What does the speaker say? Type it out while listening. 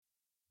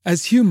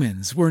As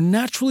humans, we're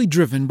naturally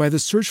driven by the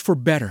search for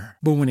better.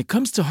 But when it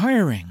comes to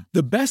hiring,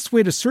 the best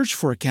way to search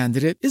for a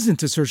candidate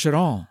isn't to search at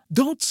all.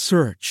 Don't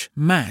search,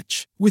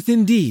 match with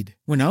Indeed.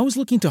 When I was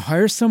looking to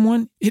hire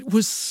someone, it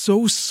was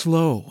so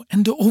slow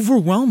and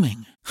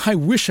overwhelming. I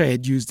wish I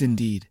had used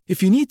Indeed.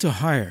 If you need to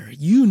hire,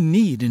 you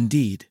need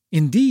Indeed.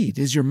 Indeed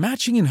is your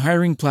matching and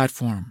hiring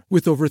platform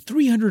with over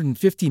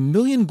 350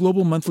 million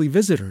global monthly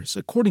visitors,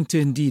 according to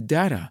Indeed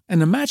data,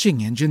 and a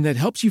matching engine that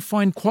helps you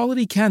find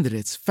quality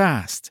candidates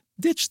fast.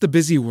 Ditch the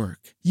busy work.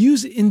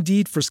 Use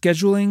Indeed for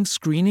scheduling,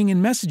 screening,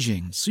 and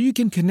messaging so you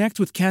can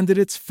connect with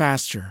candidates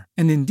faster.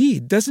 And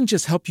Indeed doesn't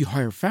just help you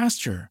hire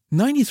faster.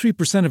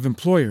 93% of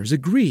employers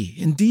agree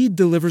Indeed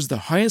delivers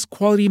the highest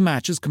quality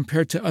matches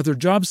compared to other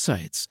job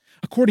sites,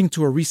 according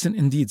to a recent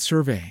Indeed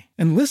survey.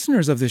 And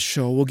listeners of this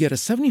show will get a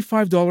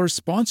 $75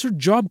 sponsored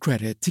job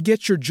credit to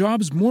get your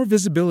jobs more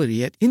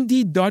visibility at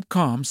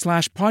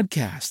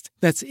Indeed.com/podcast.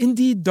 That's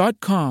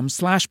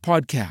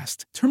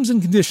Indeed.com/podcast. Terms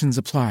and conditions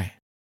apply.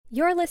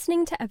 You're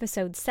listening to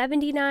episode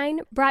 79,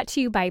 brought to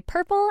you by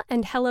Purple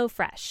and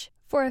HelloFresh.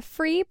 For a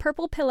free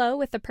Purple pillow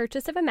with the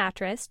purchase of a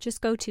mattress,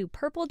 just go to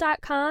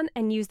purple.com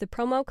and use the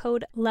promo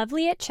code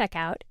LOVELY at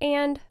checkout.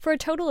 And for a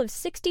total of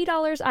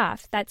 $60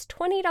 off, that's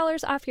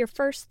 $20 off your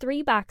first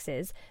 3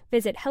 boxes,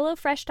 visit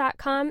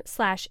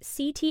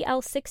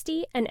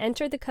hellofresh.com/CTL60 and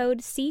enter the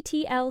code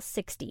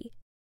CTL60.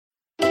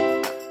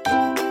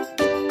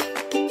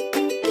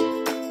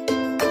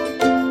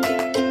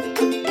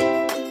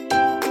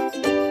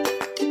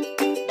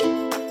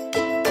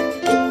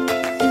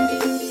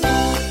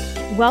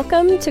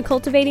 Welcome to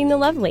Cultivating the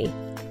Lovely.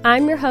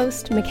 I'm your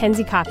host,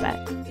 Mackenzie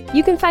Koppa.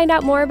 You can find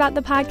out more about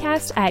the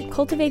podcast at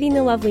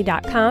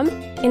cultivatingthelovely.com,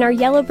 in our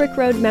Yellow Brick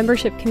Road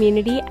membership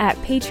community at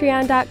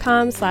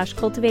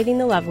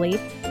patreon.com/cultivatingthelovely,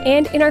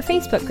 and in our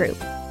Facebook group.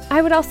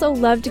 I would also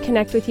love to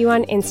connect with you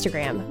on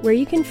Instagram, where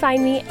you can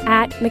find me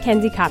at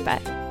Mackenzie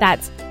Koppa.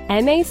 That's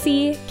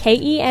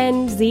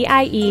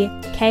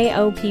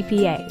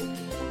MacKenziekoppa.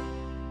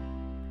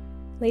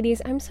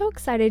 Ladies, I'm so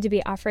excited to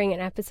be offering an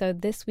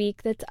episode this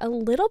week that's a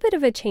little bit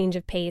of a change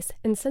of pace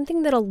and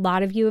something that a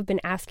lot of you have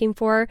been asking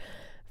for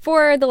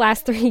the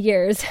last 3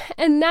 years,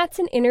 and that's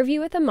an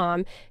interview with a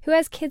mom who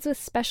has kids with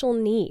special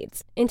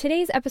needs. In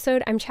today's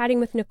episode, I'm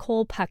chatting with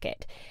Nicole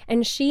Puckett,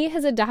 and she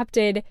has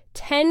adopted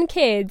 10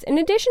 kids in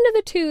addition to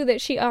the 2 that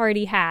she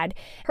already had.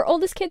 Her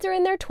oldest kids are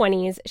in their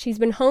 20s. She's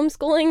been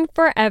homeschooling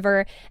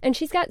forever, and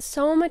she's got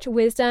so much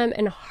wisdom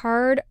and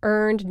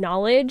hard-earned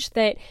knowledge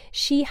that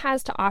she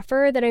has to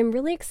offer that I'm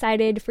really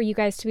excited for you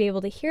guys to be able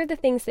to hear the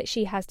things that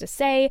she has to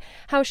say,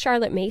 how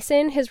Charlotte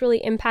Mason has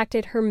really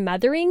impacted her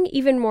mothering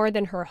even more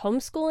than her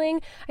homeschooling.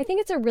 I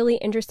think it's a really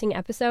interesting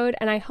episode,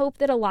 and I hope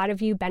that a lot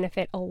of you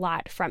benefit a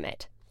lot from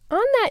it. On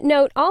that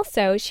note,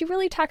 also, she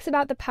really talks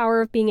about the power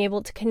of being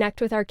able to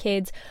connect with our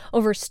kids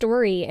over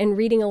story and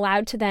reading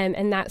aloud to them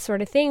and that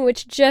sort of thing,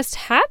 which just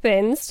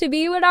happens to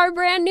be what our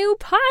brand new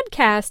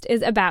podcast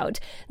is about.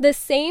 The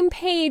Same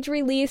Page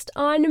released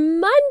on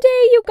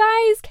Monday, you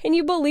guys. Can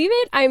you believe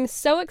it? I'm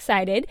so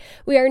excited.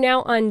 We are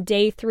now on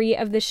day 3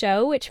 of the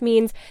show, which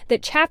means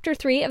that chapter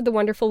 3 of The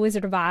Wonderful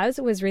Wizard of Oz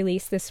was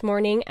released this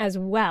morning as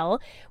well.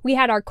 We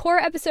had our core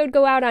episode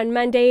go out on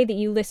Monday that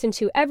you listen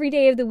to every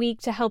day of the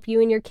week to help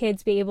you and your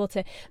kids be able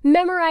to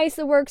memorize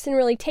the works and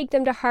really take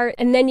them to heart.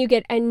 And then you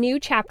get a new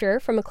chapter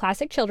from a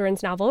classic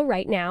children's novel.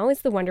 Right now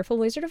is The Wonderful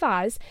Wizard of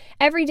Oz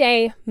every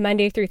day,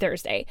 Monday through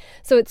Thursday.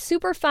 So it's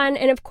super fun.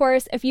 And of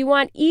course, if you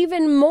want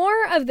even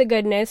more of the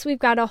goodness, we've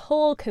got a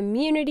whole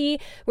community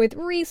with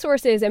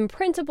resources and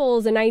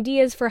principles and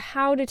ideas for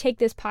how to take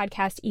this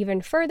podcast even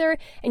further.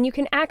 And you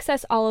can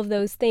access all of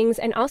those things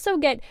and also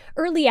get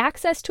early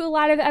access to a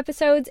lot of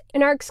episodes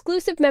in our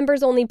exclusive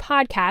members only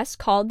podcast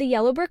called The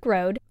Yellow Brick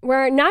Road,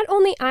 where not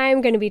only I'm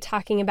going to be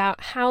talking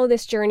about how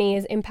this journey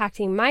is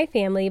impacting my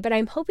family, but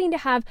I'm hoping to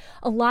have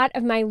a lot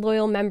of my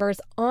loyal members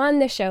on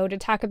the show to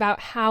talk about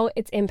how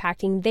it's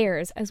impacting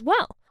theirs as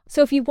well.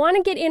 So if you want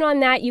to get in on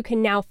that, you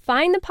can now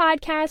find the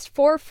podcast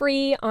for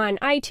free on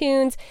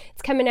iTunes.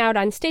 It's coming out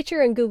on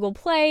Stitcher and Google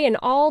Play and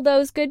all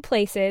those good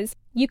places.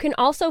 You can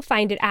also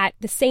find it at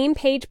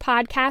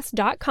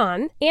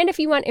thesamepagepodcast.com. And if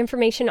you want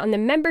information on the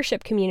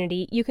membership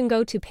community, you can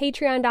go to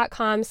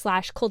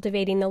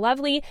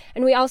patreon.com/cultivatingthelovely.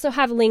 And we also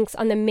have links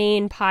on the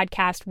main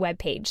podcast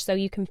webpage, so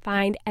you can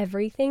find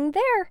everything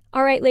there.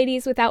 All right,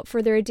 ladies, without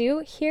further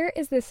ado, here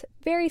is this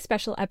very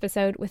special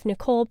episode with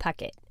Nicole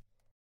Puckett.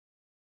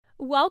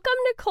 Welcome,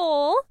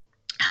 Nicole.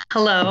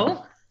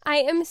 Hello. I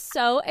am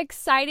so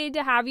excited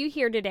to have you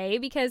here today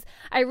because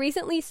I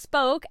recently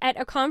spoke at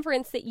a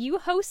conference that you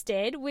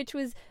hosted, which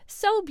was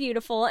so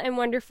beautiful and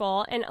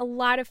wonderful and a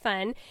lot of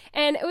fun.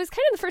 And it was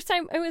kind of the first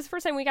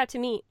time we got to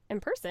meet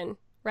in person,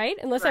 right?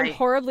 Unless I'm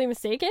horribly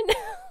mistaken.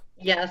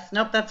 Yes.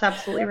 Nope. That's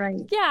absolutely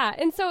right. Yeah.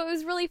 And so it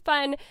was really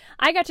fun.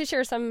 I got to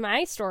share some of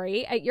my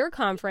story at your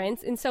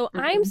conference. And so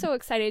I'm so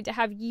excited to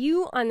have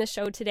you on the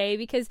show today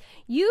because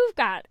you've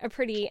got a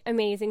pretty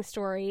amazing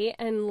story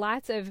and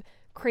lots of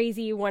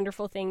crazy,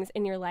 wonderful things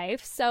in your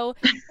life. So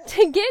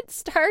to get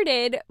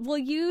started, will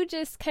you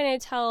just kind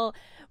of tell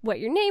what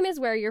your name is,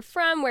 where you're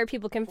from, where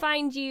people can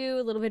find you,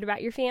 a little bit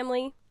about your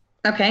family?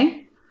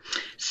 Okay.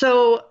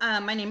 So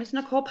my name is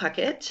Nicole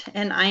Puckett,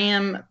 and I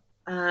am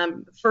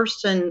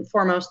first and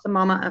foremost the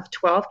mama of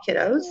 12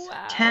 kiddos.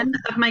 Wow. 10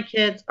 of my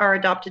kids are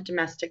adopted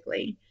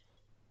domestically.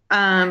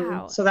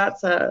 Wow. So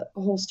that's a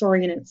whole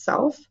story in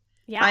itself.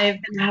 Yeah. I've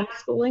been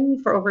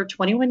homeschooling for over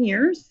 21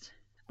 years.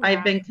 Wow.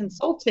 I've been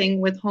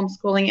consulting with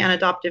homeschooling and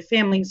adoptive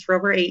families for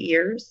over 8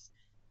 years,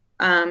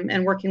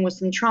 and working with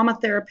some trauma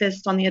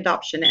therapists on the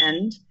adoption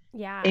end.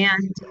 Yeah.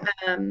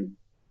 And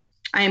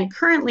I am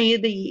currently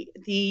the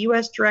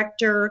U.S.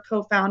 director,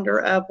 co-founder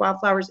of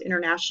Wildflowers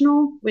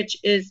International, which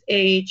is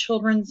a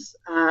children's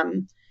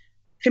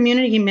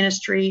community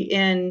ministry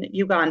in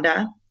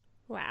Uganda.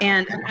 Wow.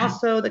 And I'm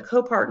also the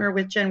co-partner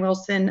with Jen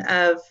Wilson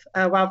of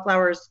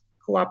Wildflowers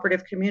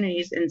Cooperative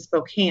Communities in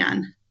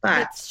Spokane.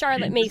 But it's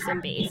Charlotte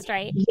Mason based,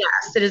 right?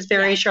 yes, it is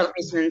very Charlotte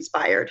Mason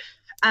inspired.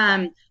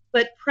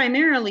 But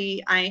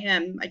primarily,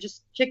 I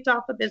just kicked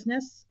off a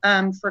business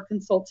for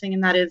consulting,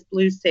 and that is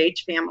Blue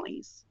Sage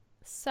Families.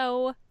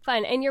 So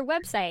fun. And your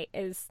website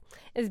is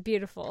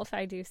beautiful, if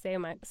I do say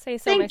so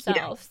Thank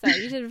myself. you. So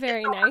you did a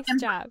very nice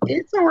job.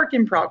 It's a work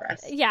in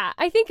progress. Yeah,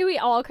 I think we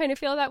all kind of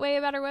feel that way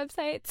about our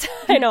websites.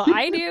 I know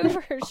I do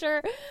for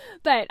sure.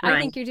 But I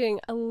think you're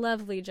doing a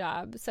lovely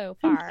job so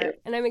far.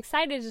 And I'm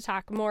excited to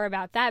talk more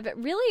about that. But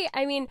really,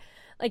 I mean,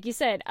 like you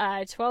said,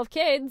 12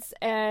 kids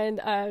and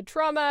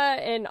trauma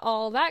and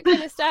all that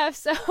kind of stuff.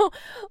 So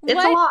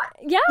it's a lot.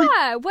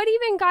 Yeah. What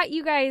even got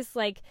you guys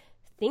like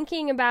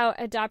thinking about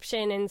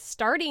adoption and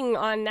starting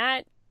on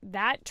that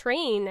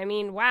train? I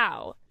mean,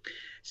 wow.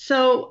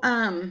 So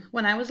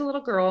when I was a little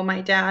girl,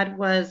 my dad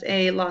was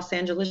a Los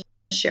Angeles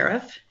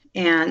sheriff,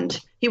 and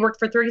he worked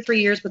for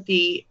 33 years with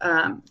the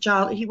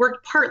he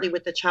worked partly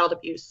with the child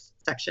abuse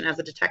section as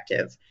a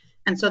detective.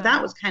 And so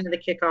that was kind of the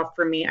kickoff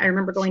for me. I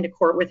remember going to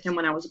court with him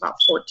when I was about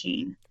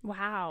 14.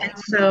 Wow. And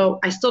so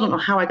I still don't know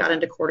how I got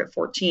into court at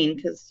 14,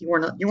 because you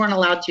weren't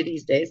allowed to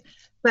these days.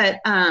 But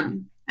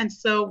and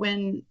so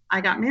when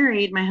I got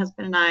married, my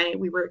husband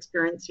and we were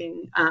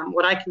experiencing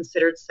what I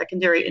considered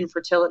secondary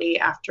infertility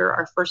after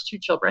our first 2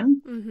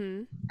 children.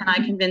 Mm-hmm. And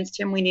I convinced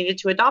him we needed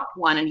to adopt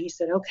one. And he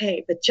said,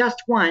 okay, but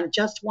just one.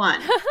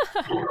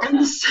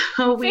 And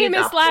so we famous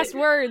adopted. Last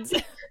words.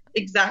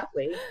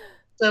 Exactly.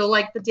 So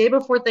like the day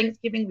before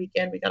Thanksgiving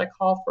weekend, we got a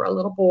call for a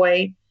little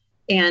boy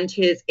and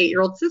his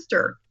 8-year-old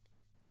sister.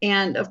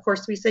 And of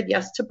course, we said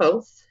yes to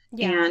both.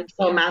 Yeah. And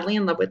fell madly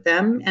in love with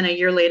them. And a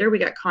year later, we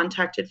got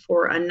contacted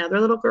for another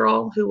little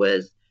girl who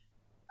was,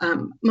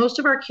 most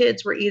of our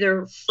kids were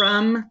either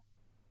they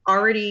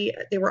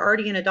were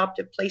already in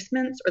adoptive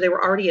placements, or they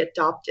were already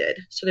adopted.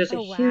 So there's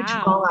a huge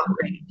fallout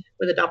rate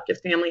with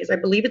adoptive families. I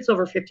believe it's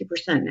over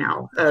 50%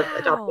 now of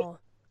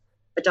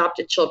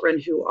adopted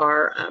children who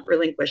are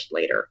relinquished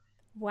later.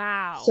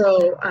 Wow.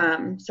 So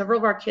several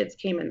of our kids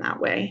came in that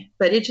way,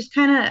 but it just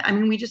kind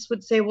of, we just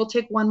would say, we'll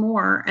take one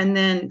more, and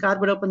then God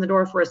would open the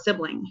door for a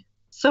sibling.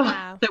 So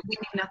that we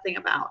knew nothing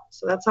about.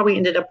 So that's how we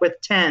ended up with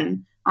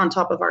 10 on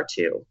top of our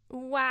 2.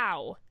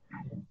 Wow.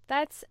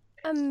 That's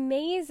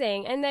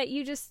amazing. And that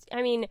you just,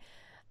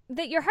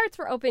 that your hearts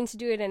were open to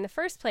do it in the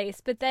first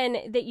place, but then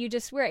that you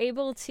just were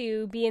able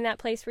to be in that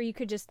place where you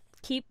could just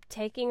keep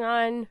taking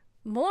on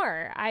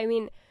more.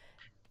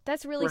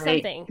 That's really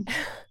something.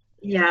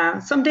 Yeah.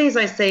 Some days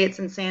I say it's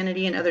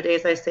insanity, and other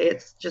days I say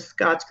it's just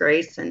God's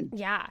grace and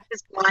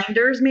his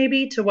blinders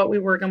maybe to what we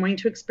were going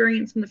to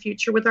experience in the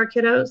future with our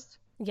kiddos.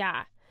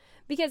 Yeah.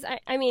 Because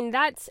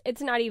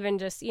it's not even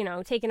just,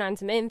 taking on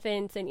some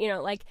infants and,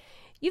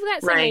 you've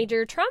got some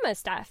major trauma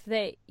stuff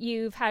that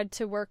you've had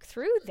to work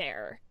through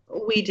there.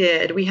 We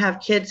did. We have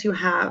kids who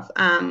have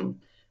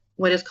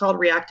what is called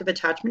reactive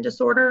attachment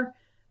disorder.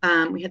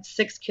 We had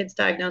 6 kids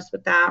diagnosed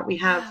with that. We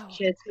have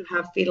kids who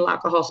have fetal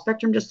alcohol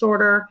spectrum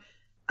disorder.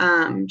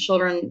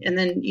 Children, and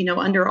then,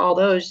 under all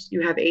those,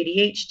 you have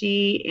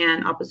ADHD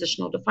and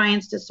oppositional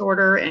defiance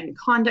disorder and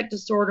conduct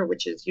disorder,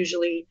 which is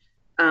usually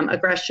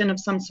aggression of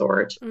some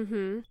sort.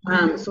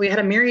 Mm-hmm. So we had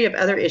a myriad of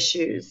other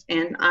issues,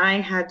 and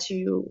I'm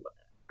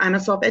a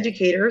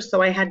self-educator,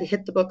 so I had to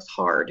hit the books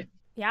hard.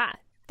 Yeah,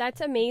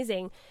 that's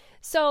amazing.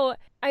 So,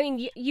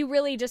 you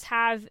really just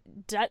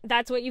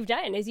that's what you've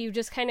done, is you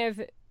just kind of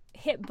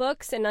hit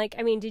books and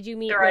did you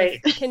meet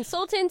with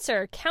consultants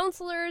or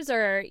counselors,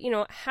 or,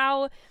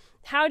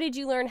 how did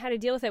you learn how to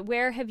deal with it?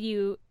 Where have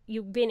you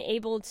been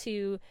able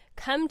to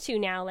come to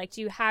now? Do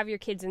you have your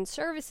kids in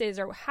services,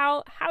 or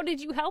how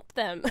did you help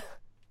them?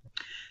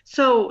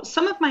 So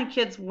some of my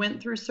kids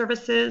went through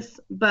services,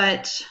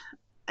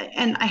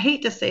 and I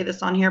hate to say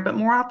this on here, but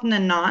more often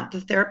than not, the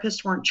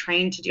therapists weren't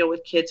trained to deal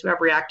with kids who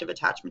have reactive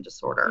attachment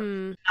disorder.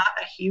 Not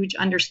a huge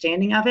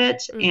understanding of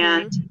it. Mm-hmm.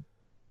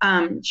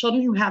 And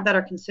children who have that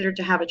are considered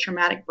to have a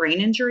traumatic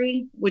brain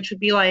injury, which would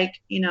be like,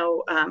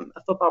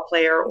 a football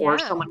player or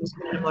someone who's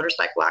been in a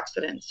motorcycle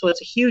accident. So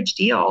it's a huge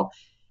deal.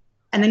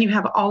 And then you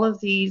have all of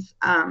these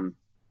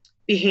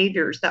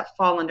behaviors that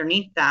fall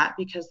underneath that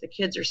because the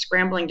kids are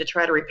scrambling to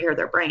try to repair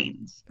their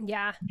brains.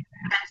 Yeah.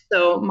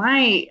 So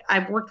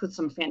I've worked with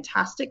some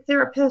fantastic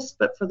therapists,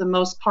 but for the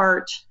most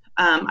part,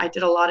 I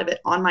did a lot of it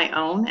on my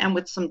own and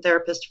with some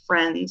therapist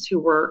friends who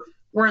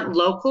weren't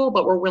local,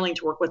 but were willing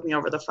to work with me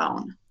over the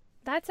phone.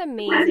 That's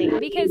amazing,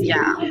 because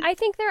I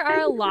think there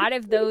are a lot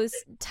of those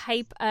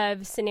type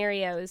of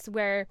scenarios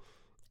where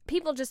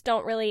people just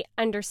don't really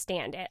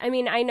understand it. I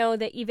mean, I know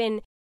that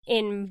even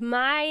in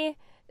my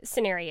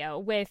scenario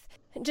with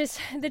just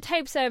the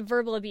types of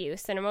verbal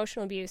abuse and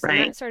emotional abuse and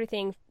that sort of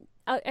thing,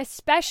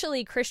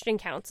 especially Christian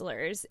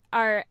counselors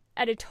are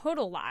at a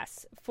total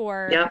loss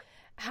for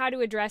how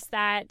to address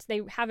that.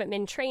 They haven't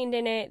been trained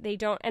in it. They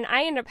don't. And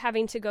I end up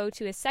having to go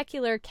to a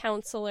secular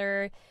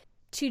counselor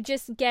to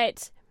just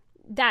get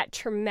that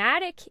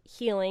traumatic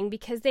healing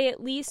because they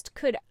at least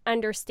could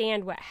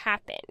understand what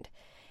happened.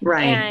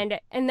 Right.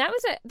 And that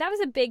was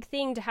a big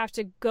thing to have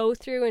to go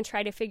through and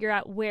try to figure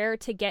out where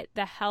to get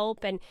the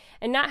help and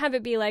not have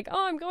it be like,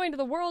 oh, I'm going to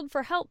the world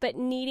for help, but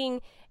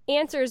needing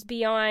answers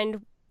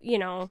beyond,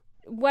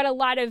 what a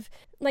lot of,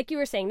 like you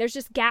were saying, there's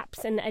just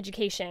gaps in the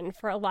education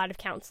for a lot of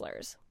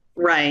counselors.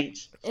 Right.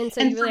 And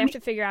so you really have to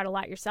figure out a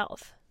lot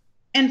yourself.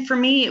 And for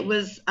me, it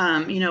was,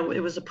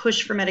 it was a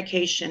push for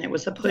medication. It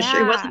was a push.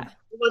 Yeah.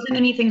 It wasn't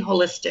anything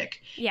holistic.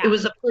 Yeah. It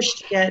was a push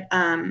to get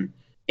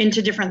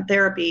into different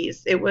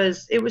therapies. It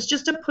was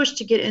just a push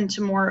to get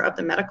into more of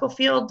the medical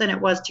field than it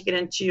was to get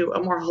into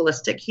a more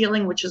holistic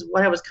healing, which is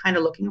what I was kind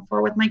of looking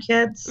for with my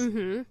kids.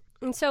 Mm-hmm.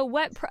 And so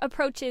what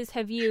approaches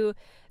have you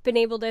been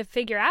able to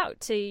figure out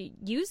to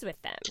use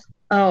with them?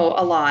 Oh,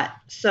 a lot.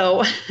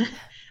 So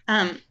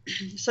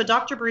so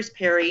Dr. Bruce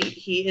Perry,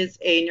 he is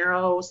a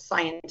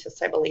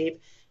neuroscientist, I believe,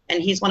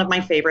 and he's one of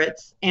my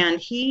favorites. And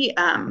he,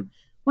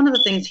 one of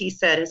the things he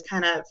said has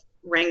kind of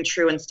rang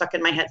true and stuck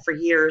in my head for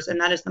years,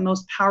 and that is the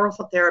most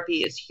powerful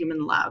therapy is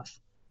human love.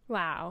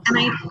 Wow. And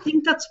I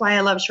think that's why I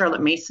love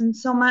Charlotte Mason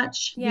so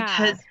much,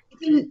 because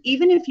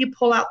even if you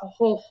pull out the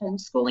whole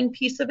homeschooling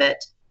piece of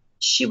it,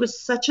 she was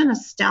such an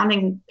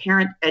astounding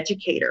parent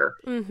educator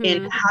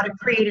in how to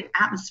create an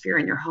atmosphere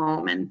in your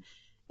home and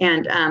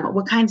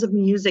what kinds of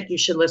music you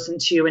should listen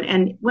to.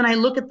 And when I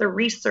look at the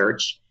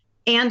research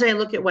and I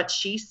look at what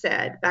she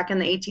said back in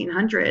the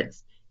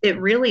 1800s, it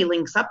really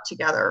links up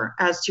together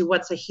as to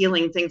what's a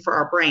healing thing for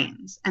our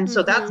brains. And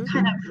so that's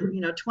kind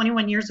of,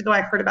 21 years ago,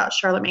 I heard about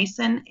Charlotte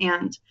Mason,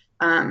 and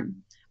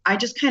I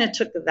just kind of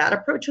took that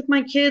approach with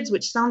my kids,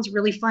 which sounds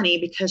really funny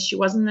because she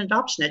wasn't an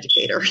adoption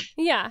educator.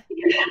 Yeah.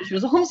 She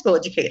was a homeschool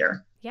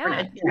educator.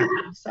 Yeah.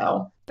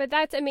 So. But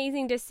that's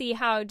amazing to see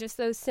how just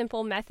those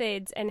simple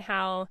methods and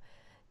how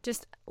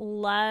just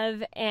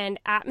love and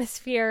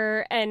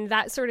atmosphere and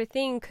that sort of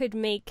thing could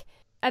make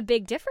a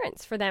big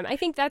difference for them. I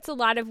think that's a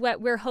lot of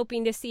what we're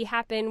hoping to see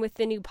happen with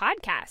the new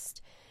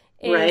podcast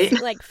is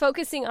like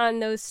focusing on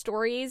those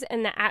stories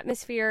and the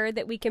atmosphere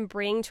that we can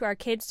bring to our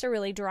kids to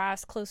really draw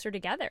us closer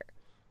together.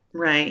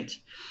 Right.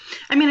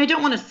 I mean, I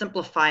don't want to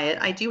simplify it.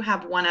 I do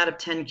have 1 out of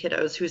 10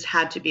 kiddos who's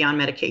had to be on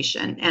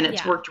medication, and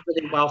it's worked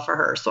really well for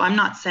her. So I'm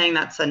not saying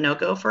that's a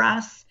no-go for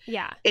us.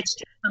 Yeah. It's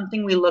just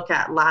something we look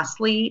at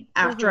lastly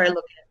after I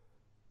look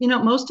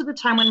at most of the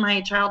time when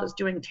my child is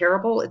doing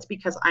terrible, it's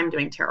because I'm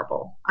doing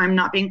terrible. I'm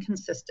not being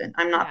consistent.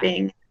 I'm not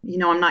being,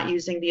 I'm not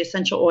using the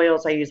essential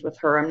oils I use with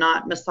her. I'm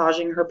not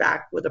massaging her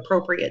back with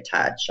appropriate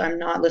touch. I'm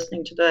not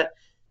listening to the,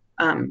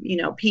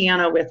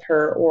 piano with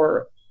her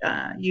or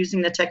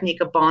using the technique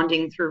of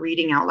bonding through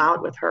reading out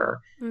loud with her.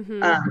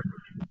 And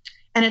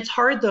it's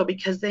hard though,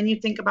 because then you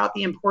think about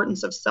the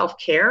importance of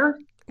self-care.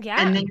 Yeah.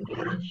 And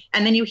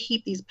then you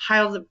heap these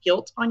piles of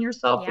guilt on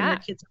yourself when your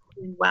kids are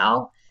doing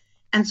well.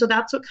 And so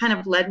that's what kind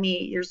of led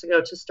me years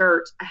ago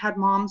to I had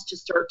moms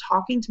just start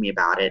talking to me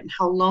about it and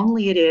how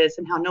lonely it is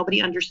and how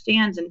nobody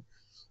understands. And,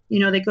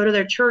 they go to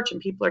their church and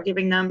people are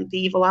giving them the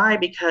evil eye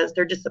because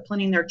they're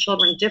disciplining their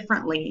children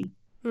differently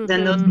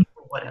than those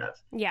people would have.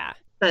 Yeah.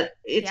 But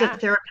it's a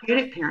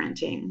therapeutic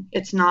parenting.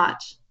 It's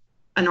not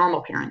a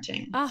normal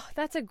parenting. Oh,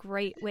 that's a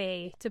great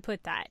way to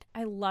put that.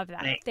 I love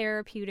that. Right.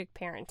 Therapeutic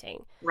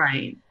parenting.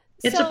 Right.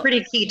 It's a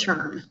pretty key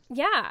term.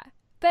 Yeah.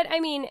 But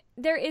I mean,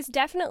 there is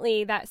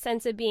definitely that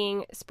sense of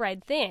being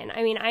spread thin.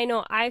 I mean, I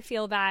know I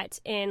feel that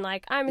in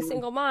I'm a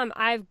single mom.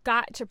 I've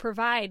got to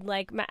provide,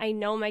 I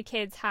know my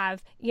kids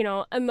have,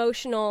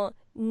 emotional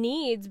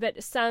needs,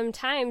 but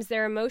sometimes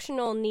their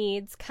emotional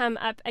needs come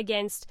up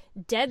against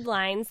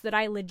deadlines that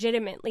I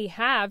legitimately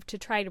have to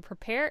try to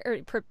prepare or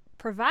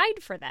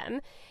provide for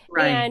them.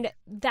 Right. And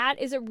that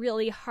is a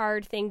really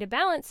hard thing to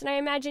balance. And I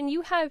imagine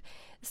you have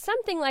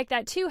something like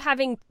that too,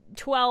 having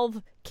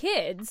 12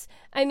 kids.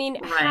 I mean,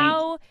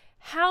 how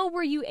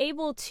were you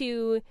able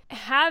to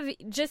have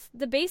just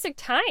the basic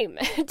time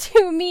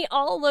to meet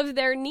all of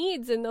their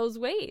needs in those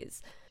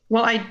ways?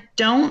 Well, I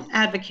don't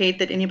advocate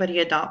that anybody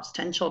adopts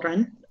 10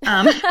 children.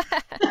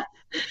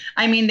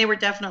 I mean, they were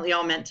definitely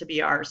all meant to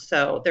be ours.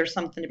 So there's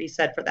something to be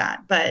said for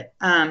that. But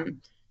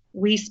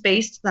we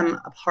spaced them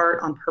apart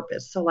on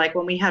purpose. So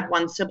when we had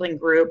one sibling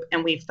group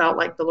and we felt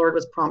like the Lord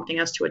was prompting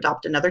us to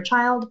adopt another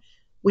child,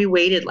 we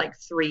waited like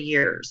 3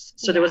 years.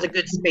 So there was a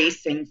good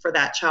spacing for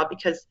that child,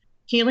 because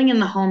healing in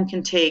the home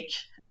can take,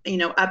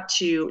 up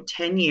to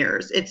 10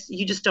 years.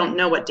 You just don't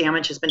know what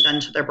damage has been done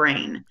to their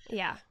brain.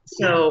 Yeah.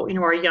 So,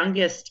 our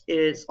youngest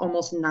is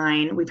almost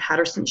 9. We've had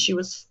her since she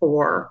was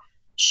 4.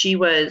 She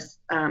was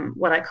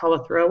what I call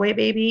a throwaway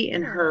baby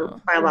in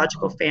her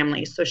biological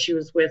family. So she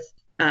was with,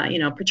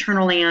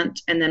 paternal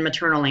aunt, and then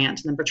maternal aunt,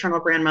 and then paternal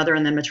grandmother,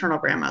 and then maternal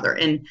grandmother.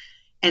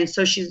 And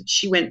so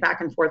she went back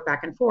and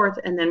forth.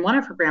 And then one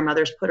of her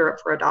grandmothers put her up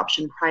for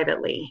adoption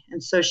privately.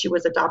 And so she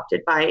was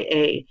adopted by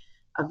a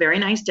very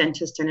nice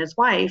dentist and his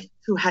wife,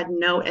 who had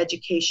no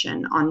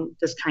education on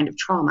this kind of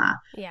trauma.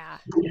 Yeah.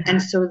 And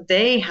so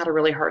they had a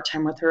really hard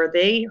time with her.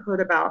 They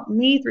heard about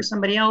me through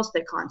somebody else.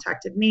 They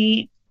contacted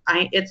me.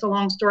 It's a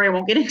long story. I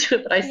won't get into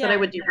it, but I said I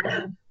would do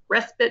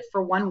respite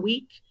for 1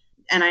 week.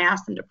 And I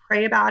asked them to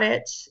pray about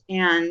it.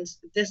 And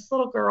this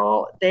little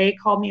girl, they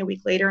called me a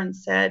week later and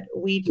said,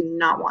 we do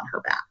not want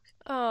her back.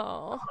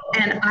 Oh.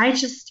 And I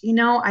just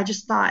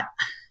thought,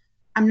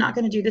 I'm not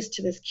going to do this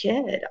to this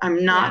kid.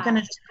 I'm not going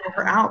to throw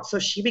her out. So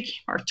she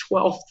became our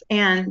 12th,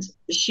 and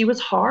she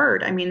was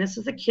hard. I mean, this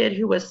is a kid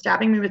who was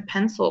stabbing me with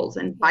pencils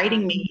and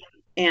biting me,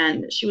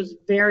 and she was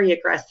very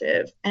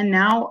aggressive. And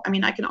now, I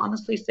mean, I can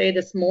honestly say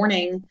this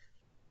morning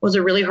was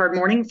a really hard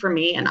morning for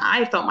me. And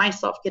I felt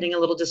myself getting a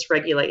little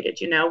dysregulated,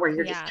 where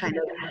you're just kind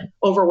of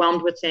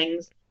overwhelmed with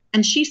things.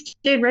 And she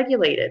stayed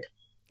regulated.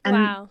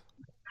 And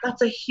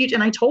that's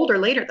and I told her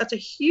later, that's a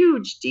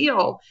huge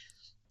deal.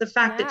 The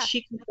fact that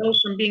she can go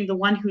from being the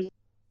one who's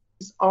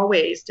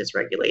always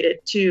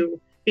dysregulated to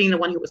being the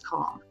one who was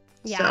calm.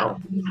 Yeah. So,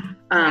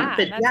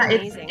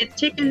 it's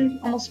taken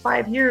almost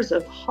 5 years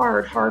of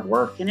hard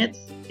work, and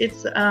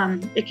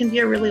it can be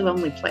a really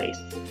lonely place.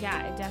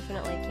 Yeah, it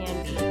definitely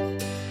can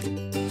be.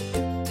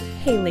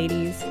 Hey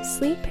ladies,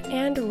 sleep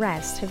and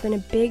rest have been a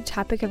big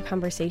topic of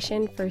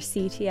conversation for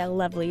CTL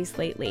Lovelies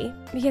lately,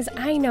 because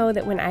I know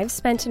that when I've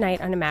spent a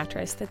night on a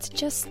mattress that's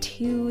just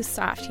too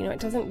soft, it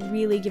doesn't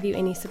really give you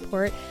any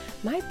support,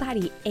 my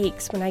body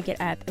aches when I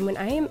get up, and when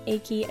I am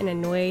achy and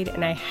annoyed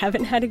and I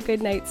haven't had a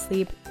good night's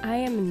sleep, I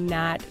am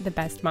not the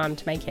best mom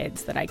to my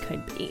kids that I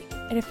could be.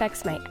 It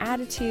affects my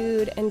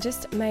attitude and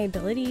just my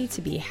ability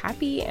to be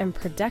happy and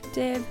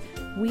productive.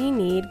 We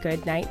need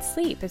good night's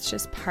sleep. It's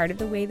just part of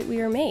the way that we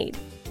are made.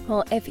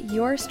 Well, if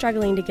you're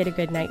struggling to get a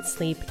good night's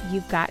sleep,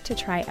 you've got to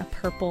try a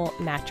Purple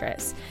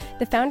mattress.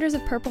 The founders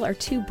of Purple are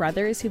 2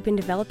 brothers who've been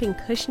developing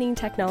cushioning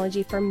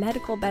technology for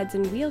medical beds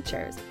and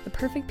wheelchairs, the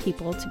perfect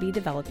people to be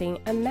developing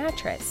a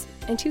mattress.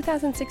 In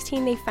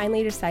 2016, they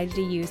finally decided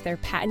to use their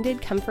patented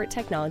comfort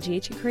technology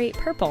to create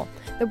Purple,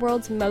 the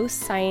world's most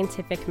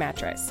scientific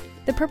mattress.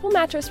 The Purple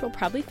mattress will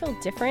probably feel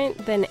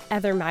different than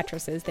other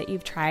mattresses that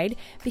you've tried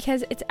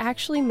because it's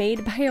actually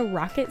made by a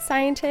rocket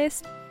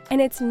scientist. And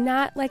it's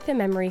not like the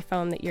memory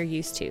foam that you're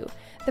used to.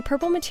 The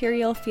Purple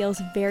material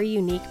feels very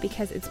unique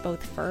because it's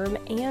both firm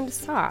and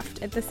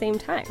soft at the same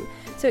time.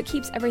 So it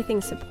keeps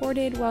everything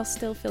supported while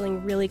still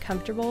feeling really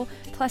comfortable.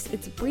 Plus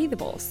it's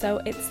breathable, so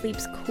it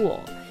sleeps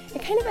cool.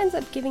 It kind of ends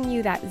up giving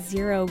you that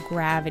zero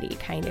gravity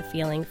kind of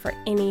feeling for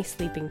any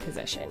sleeping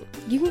position.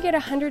 You can get a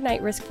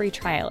 100-night risk-free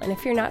trial, and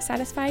if you're not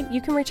satisfied, you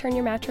can return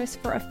your mattress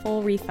for a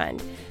full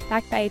refund,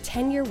 backed by a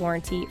 10-year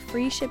warranty,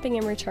 free shipping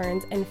and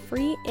returns, and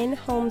free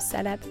in-home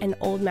setup and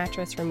old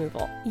mattress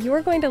removal.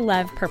 You're going to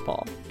love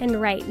Purple.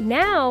 And right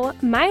now,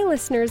 my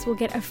listeners will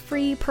get a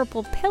free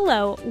Purple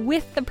pillow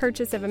with the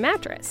purchase of a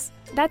mattress.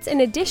 That's in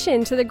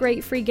addition to the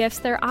great free gifts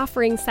they're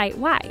offering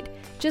site-wide.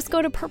 Just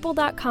go to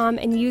purple.com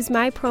and use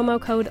my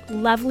promo code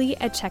LOVELY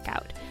at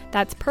checkout.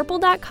 That's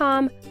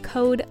purple.com,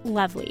 code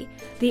LOVELY.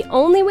 The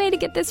only way to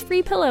get this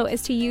free pillow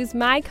is to use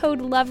my code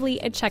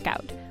LOVELY at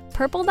checkout.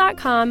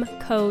 Purple.com,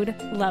 code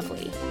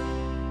LOVELY.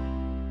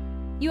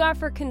 You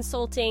offer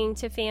consulting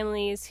to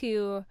families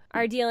who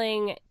are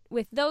dealing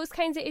with those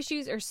kinds of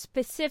issues, or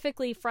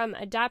specifically from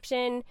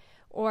adoption,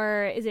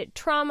 or is it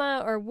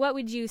trauma, or what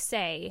would you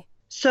say?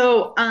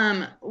 So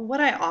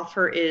what I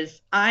offer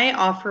is I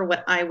offer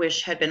what I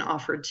wish had been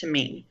offered to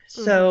me.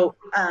 So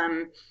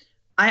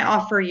I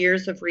offer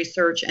years of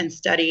research and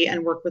study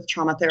and work with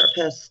trauma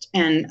therapists,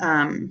 and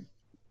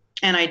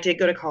I did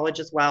go to college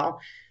as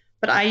well.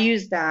 But I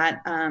use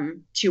that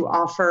to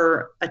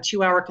offer a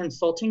 2-hour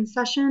consulting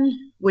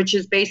session, which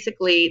is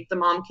basically the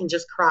mom can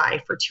just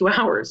cry for 2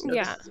 hours.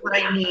 This is what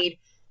I need.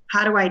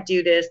 How do I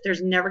do this?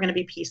 There's never going to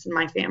be peace in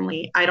my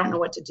family. I don't know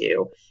what to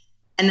do.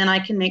 And then I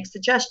can make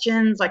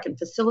suggestions. I can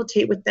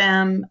facilitate with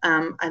them.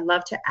 I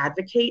love to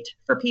advocate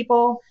for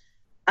people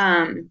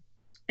and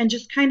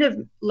just kind of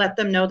let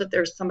them know that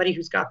there's somebody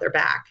who's got their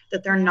back,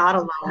 that they're not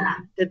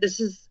alone, that this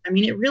is, I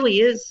mean, it really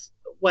is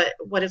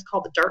what is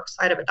called the dark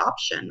side of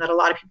adoption that a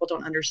lot of people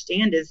don't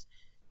understand is,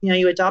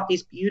 you adopt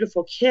these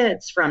beautiful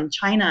kids from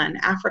China and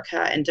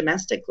Africa and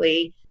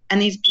domestically,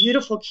 and these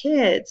beautiful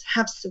kids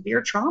have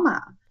severe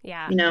trauma,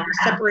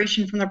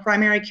 separation from their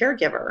primary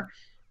caregiver.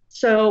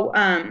 So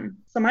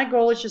my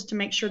goal is just to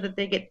make sure that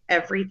they get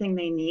everything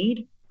they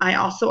need. I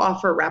also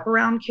offer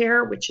wraparound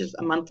care, which is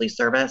a monthly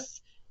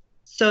service.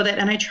 so that,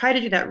 and I try to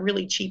do that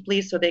really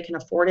cheaply so they can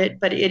afford it,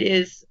 but it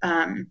is,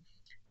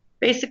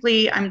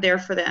 basically, I'm there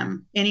for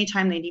them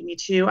anytime they need me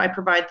to. I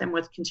provide them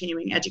with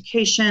continuing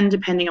education,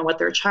 depending on what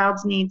their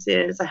child's needs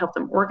is. I help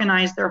them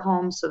organize their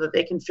home so that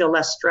they can feel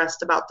less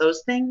stressed about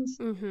those things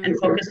and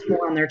focus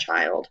more on their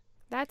child.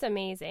 That's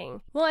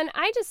amazing. Well, and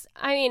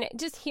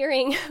just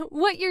hearing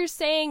what you're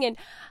saying, and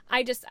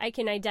I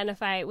can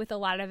identify with a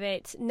lot of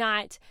it,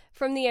 not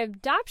from the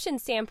adoption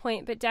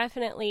standpoint, but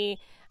definitely,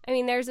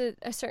 there's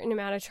a certain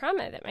amount of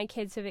trauma that my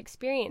kids have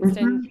experienced,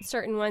 and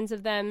certain ones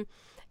of them,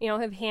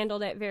 have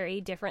handled it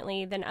very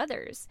differently than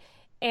others.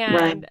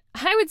 And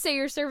I would say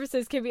your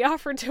services can be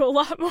offered to a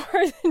lot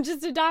more than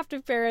just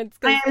adoptive parents.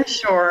 I am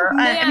sure.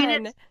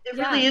 It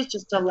really is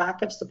just a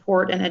lack of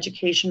support and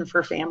education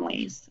for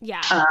families.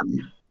 Yeah.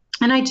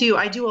 And I do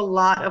a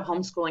lot of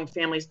homeschooling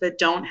families that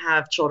don't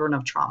have children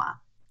of trauma.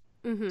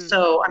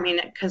 So,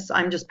 because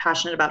I'm just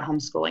passionate about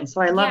homeschooling.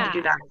 So I love to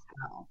do that as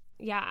well.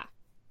 Yeah.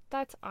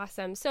 That's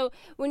awesome. So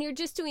when you're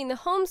just doing the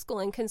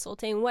homeschooling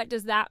consulting, what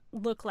does that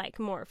look like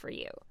more for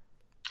you?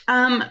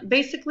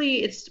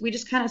 Basically, we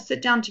just kind of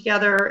sit down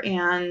together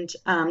and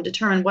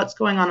determine what's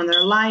going on in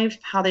their life,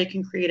 how they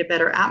can create a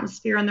better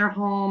atmosphere in their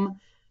home.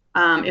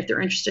 If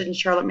they're interested in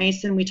Charlotte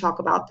Mason, we talk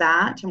about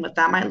that and what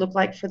that might look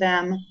like for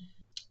them,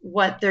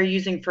 what they're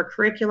using for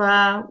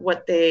curricula,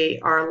 what they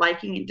are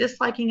liking and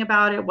disliking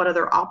about it, what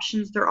other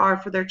options there are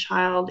for their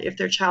child, if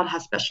their child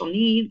has special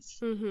needs,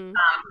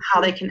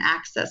 how they can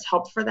access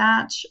help for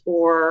that,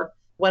 or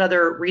what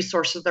other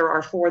resources there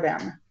are for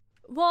them.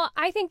 Well,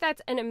 I think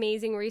that's an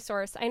amazing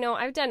resource. I know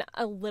I've done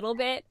a little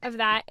bit of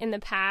that in the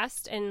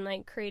past, and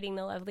like creating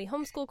the Lovely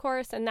Homeschool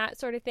course and that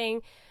sort of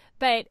thing.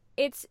 But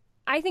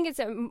I think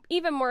it's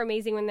even more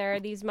amazing when there are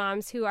these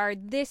moms who are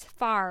this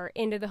far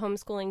into the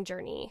homeschooling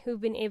journey, who've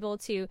been able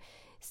to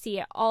see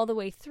it all the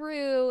way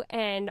through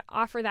and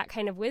offer that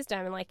kind of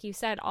wisdom. And like you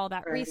said, all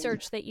that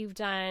research that you've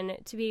done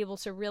to be able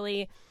to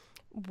really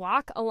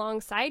walk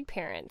alongside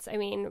parents.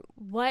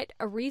 What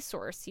a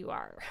resource you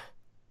are.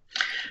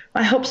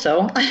 I hope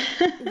so.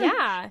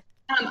 Yeah.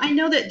 I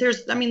know that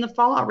the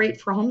fallout rate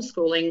for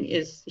homeschooling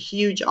is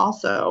huge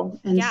also.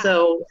 And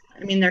so,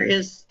 there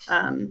is,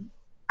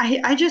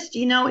 I just,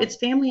 it's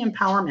family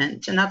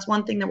empowerment. And that's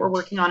one thing that we're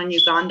working on in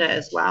Uganda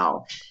as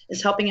well,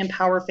 is helping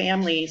empower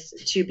families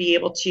to be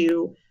able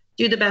to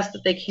do the best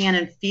that they can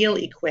and feel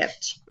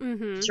equipped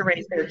to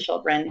raise their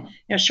children.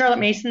 Charlotte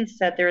Mason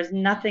said there is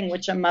nothing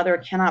which a mother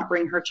cannot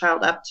bring her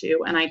child up to.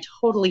 And I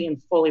totally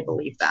and fully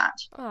believe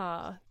that.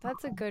 Oh,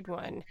 that's a good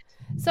one.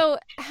 So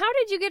how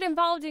did you get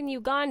involved in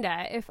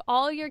Uganda if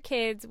all your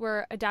kids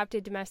were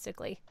adopted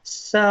domestically?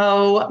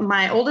 So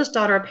my oldest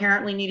daughter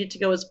apparently needed to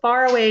go as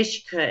far away as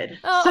she could.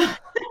 Oh.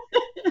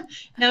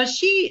 No,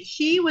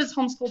 she was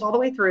homeschooled all the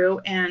way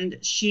through, and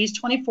she's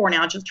 24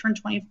 now, just turned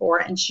 24,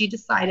 and she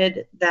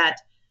decided that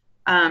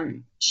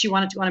she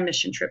wanted to go on a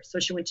mission trip.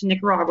 So she went to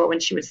Nicaragua when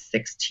she was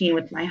 16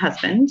 with my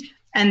husband.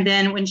 And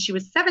then when she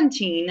was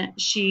 17,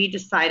 she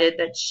decided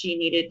that she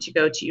needed to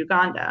go to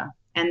Uganda.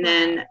 And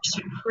then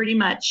she pretty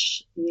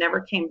much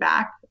never came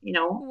back,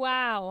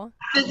 Wow.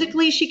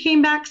 Physically, she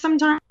came back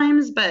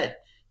sometimes, but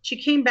she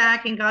came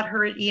back and got her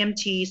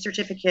EMT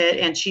certificate,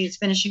 and she's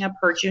finishing up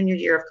her junior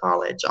year of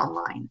college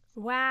online.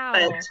 Wow.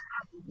 But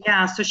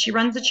yeah, so she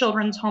runs a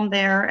children's home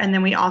there. And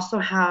then we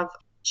also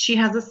she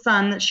has a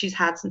son that she's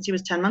had since he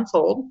was 10 months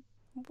old.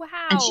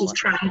 Wow. And she's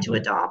trying to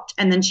adopt.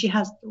 And then she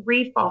has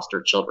 3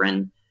 foster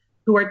children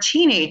who are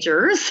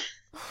teenagers.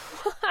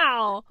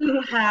 Wow.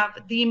 Who have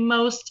the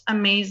most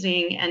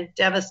amazing and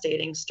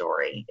devastating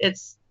story.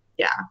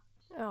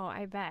 Oh,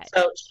 I bet.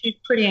 So she's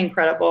pretty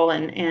incredible,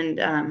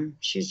 and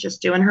she's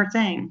just doing her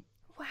thing.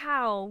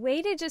 Wow.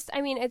 Way to just,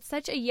 it's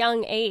such a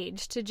young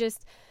age to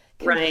just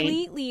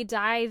completely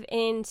dive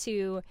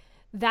into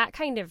that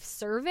kind of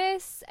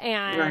service.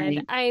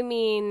 And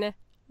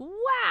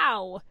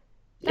wow.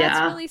 That's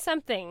really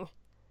something.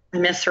 I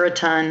miss her a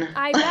ton.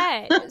 I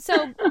bet.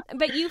 So,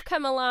 but you've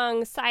come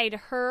alongside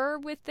her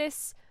with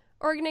this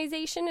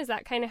organization. Is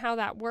that kind of how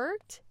that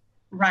worked?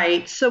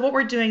 Right. So what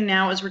we're doing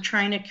now is we're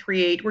trying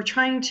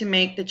to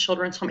make the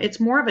children's home. It's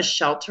more of a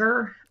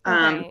shelter. We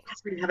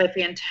have a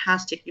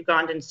fantastic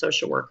Ugandan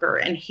social worker,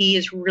 and he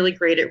is really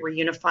great at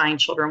reunifying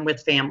children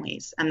with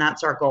families. And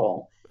that's our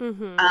goal.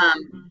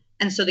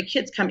 And so the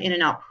kids come in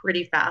and out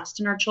pretty fast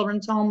in our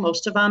children's home,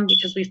 most of them,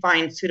 because we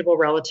find suitable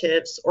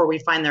relatives or we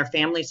find their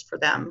families for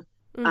them.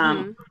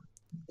 And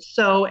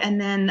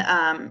then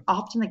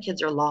often the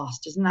kids are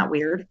lost. Isn't that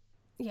weird?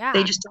 Yeah.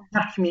 They just don't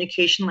have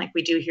communication like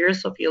we do here.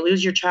 So if you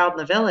lose your child in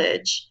the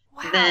village,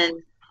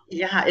 then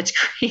it's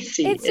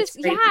crazy. It's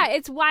crazy.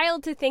 It's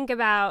wild to think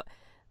about,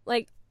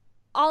 like,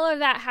 all of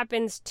that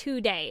happens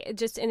today,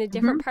 just in a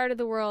different part of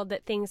the world,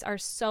 that things are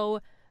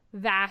so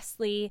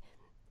vastly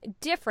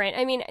different.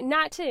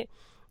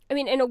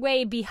 In a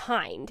way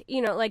behind,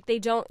 like they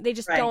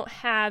just don't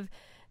have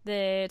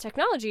the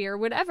technology or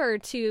whatever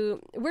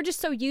we're just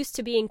so used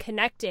to being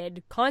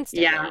connected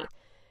constantly.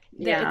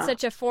 That it's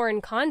such a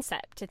foreign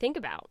concept to think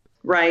about.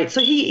 Right. So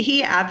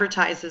he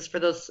advertises for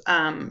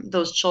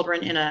those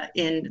children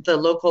in the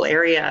local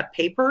area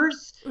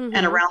papers and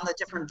Mm-hmm. around the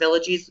different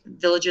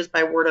villages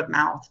by word of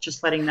mouth,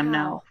 just letting them Wow.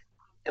 know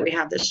that we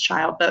have this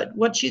child. But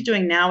what she's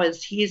doing now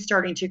is he is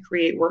starting to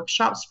create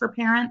workshops for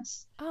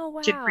parents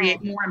Oh, to create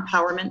wow. more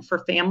empowerment for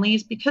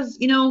families because,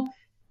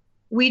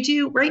 we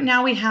do right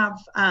now we have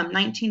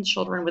 19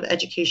 children with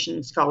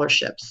education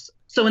scholarships.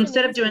 So That's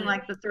instead of doing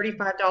amazing. like the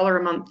 $35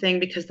 a month thing,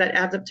 because that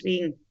adds up to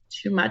being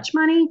too much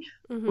money,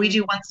 we Mm-hmm.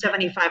 do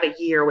 175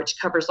 a year, which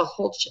covers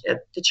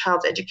the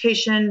child's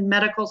education,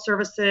 medical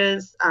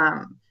services,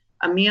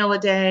 a meal a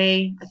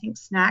day, I think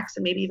snacks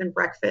and maybe even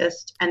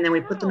breakfast. And then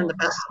we put them in the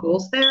Wow. best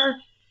schools there.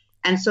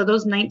 And so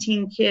those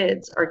 19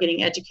 kids are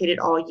getting educated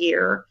all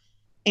year.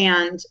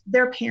 And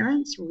their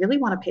parents really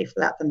want to pay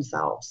for that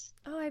themselves.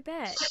 Oh, I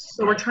bet.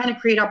 So we're trying to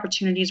create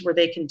opportunities where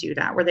they can do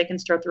that, where they can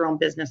start their own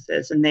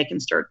businesses and they can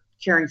start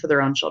caring for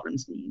their own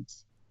children's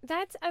needs.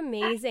 That's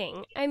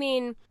amazing. I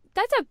mean,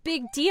 that's a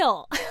big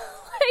deal.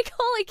 Like,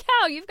 holy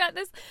cow, you've got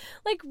this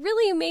like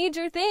really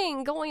major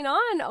thing going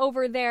on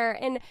over there,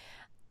 and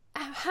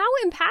how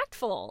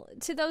impactful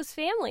to those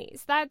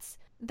families. That's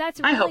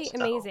I hope really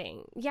so.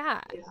 amazing. Yeah.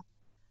 Yeah.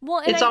 Well,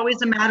 and It's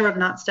always a matter of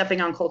not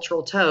stepping on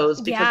cultural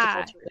toes because the yeah.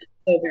 culture is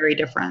so very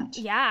different.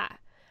 Yeah.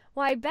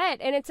 Well, I bet.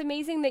 And it's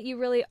amazing that you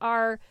really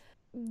are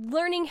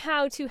learning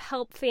how to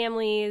help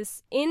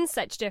families in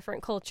such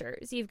different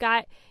cultures. You've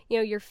got,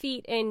 your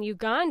feet in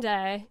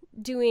Uganda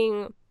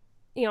doing,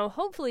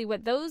 hopefully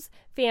what those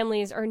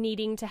families are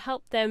needing to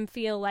help them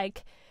feel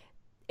like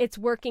it's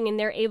working and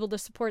they're able to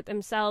support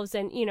themselves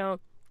and,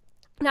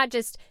 not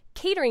just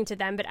catering to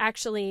them, but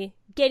actually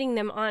getting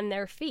them on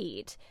their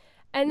feet.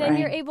 And then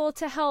you're Right. able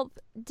to help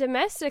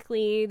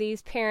domestically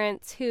these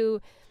parents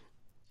who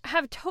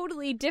have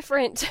totally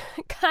different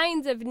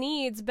kinds of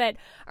needs, but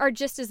are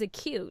just as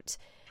acute.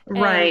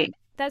 And Right.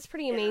 that's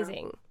pretty Yeah.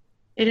 amazing.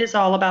 It is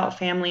all about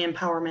family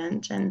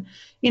empowerment. And,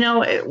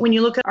 when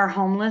you look at our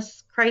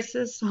homelessness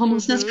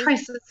Mm-hmm.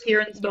 crisis here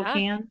in Yeah.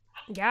 Spokane,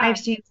 Yeah. I've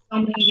seen so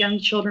many young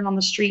children on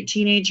the street,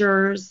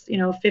 teenagers,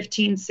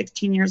 15,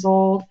 16 years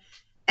old,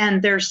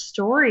 and their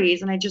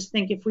stories. And I just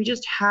think if we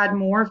just had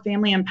more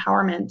family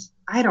empowerment,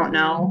 I don't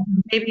know,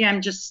 maybe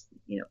I'm just,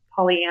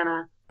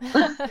 Pollyanna.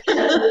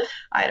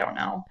 I don't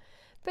know.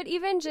 But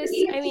even just,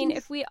 I mean,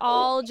 if we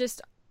all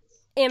just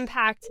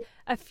impact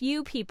a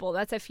few people,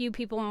 that's a few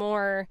people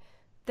more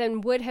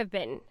than would have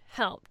been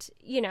helped,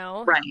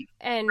 Right.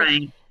 And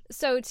Right.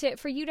 so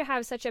for you to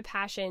have such a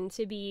passion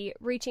to be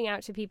reaching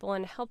out to people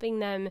and helping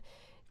them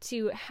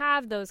to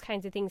have those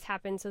kinds of things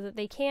happen so that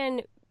they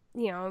can,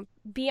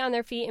 be on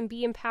their feet and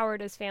be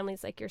empowered as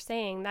families, like you're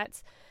saying,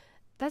 that's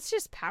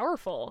just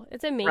powerful.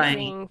 It's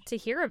amazing to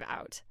hear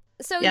about.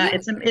 So Yeah,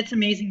 it's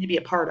amazing to be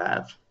a part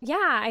of.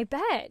 yeah, I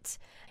bet.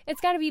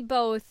 It's got to be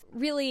both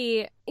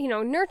really,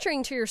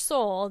 nurturing to your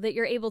soul that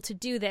you're able to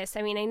do this.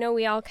 I mean, I know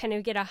we all kind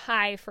of get a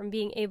high from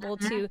being able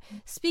to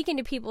speak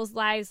into people's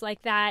lives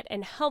like that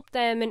and help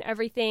them and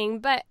everything.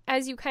 But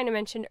as you kind of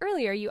mentioned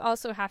earlier, you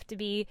also have to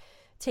be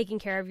taking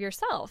care of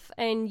yourself,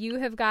 and you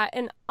have got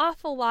an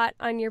awful lot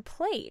on your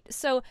plate.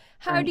 So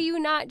how do you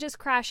not just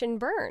crash and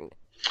burn?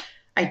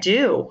 I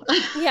do.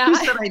 Yeah. Who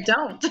said I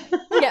don't?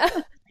 Yeah.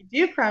 I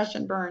do crash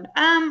and burn.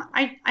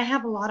 I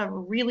have a lot of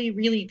really,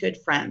 really good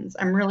friends.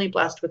 I'm really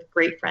blessed with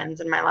great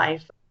friends in my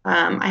life.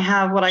 I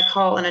have what I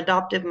call an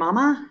adoptive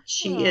mama.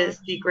 She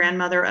is the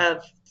grandmother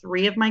of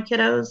 3 of my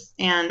kiddos,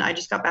 and I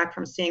just got back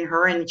from seeing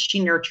her, and she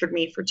nurtured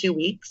me for 2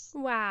 weeks.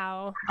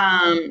 Wow.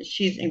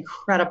 She's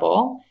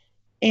incredible.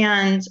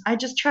 And I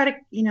just try to,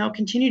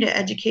 continue to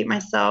educate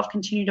myself,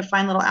 continue to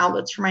find little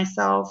outlets for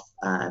myself,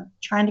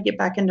 trying to get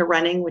back into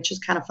running, which is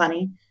kind of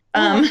funny.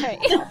 Okay.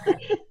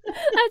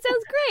 That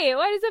sounds great.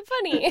 Why is it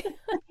funny?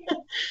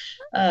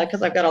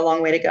 Because I've got a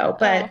long way to go.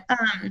 But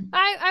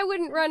I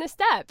wouldn't run a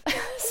step.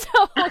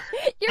 So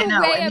you're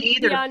way up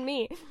beyond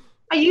me.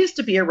 I used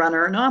to be a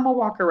runner. No, I'm a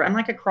walker. I'm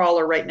like a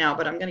crawler right now,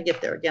 but I'm going to get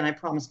there again. I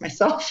promise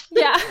myself.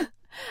 Yeah.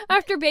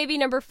 After baby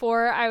number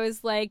 4, I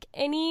was like,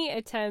 any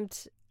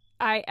attempt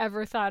I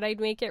ever thought I'd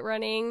make it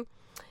running,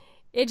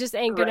 it just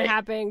ain't going to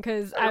happen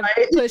because I've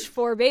pushed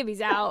 4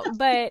 babies out.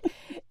 But,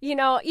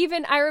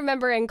 even I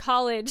remember in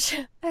college,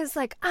 I was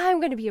like, I'm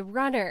going to be a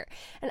runner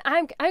and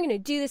I'm going to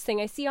do this thing.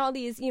 I see all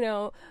these,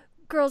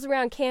 girls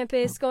around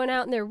campus going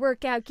out in their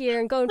workout gear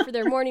and going for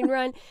their morning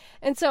run.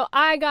 And so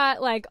I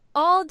got like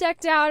all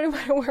decked out in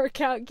my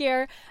workout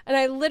gear, and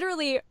I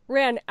literally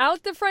ran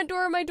out the front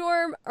door of my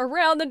dorm,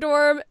 around the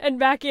dorm, and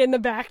back in the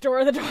back door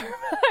of the dorm.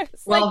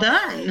 Well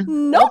done.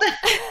 Nope.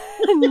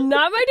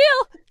 Not my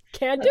deal.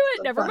 Can't do it.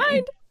 So Never funny.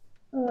 mind.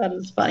 Oh, that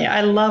is funny.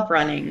 I love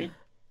running.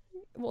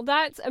 Well,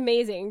 that's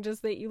amazing,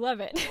 just that you love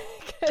it.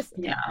 Because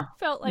it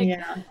felt like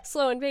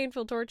slow and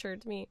painful torture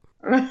to me.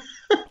 And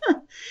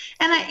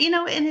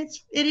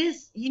it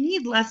is, you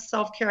need less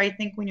self-care, I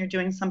think, when you're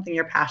doing something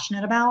you're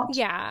passionate about.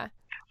 Yeah.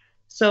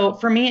 So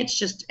for me,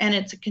 it's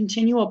a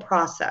continual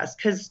process,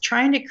 because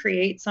trying to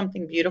create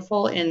something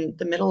beautiful in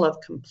the middle of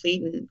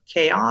complete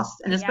chaos,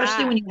 and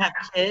especially when you have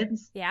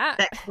kids,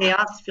 that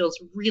chaos feels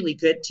really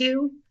good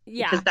too.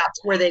 Yeah. Because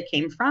that's where they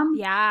came from.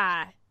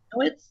 Yeah.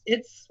 So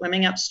it's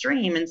swimming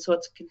upstream. And so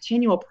it's a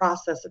continual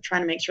process of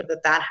trying to make sure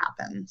that that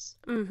happens.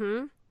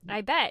 Mm-hmm.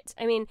 I bet.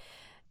 I mean,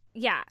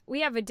 yeah,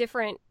 we have a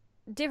different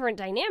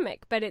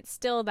dynamic, but it's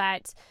still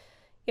that,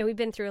 we've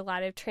been through a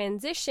lot of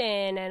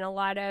transition and a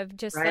lot of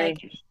just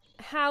like,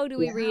 how do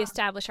we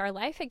reestablish our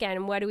life again?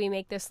 And what do we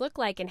make this look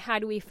like? And how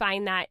do we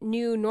find that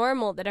new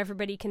normal that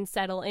everybody can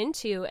settle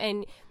into?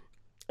 And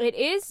it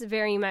is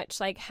very much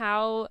like,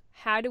 how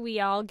do we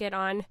all get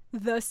on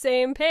the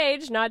same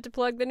page? Not to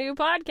plug the new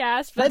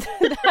podcast, but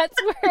that's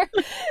where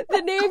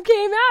the name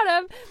came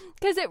out of,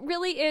 because it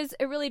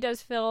really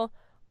does feel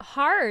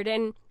hard.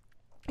 And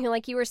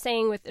like you were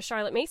saying with the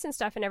Charlotte Mason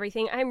stuff and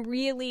everything, I'm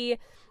really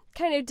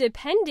kind of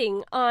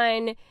depending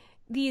on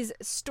these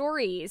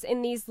stories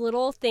and these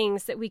little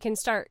things that we can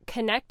start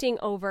connecting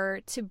over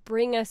to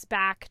bring us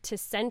back to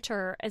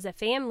center as a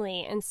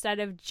family, instead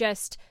of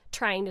just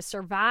trying to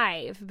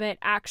survive, but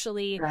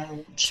actually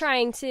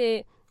trying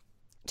to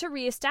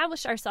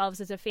reestablish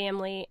ourselves as a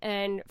family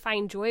and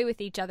find joy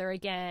with each other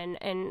again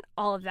and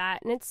all of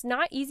that. And it's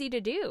not easy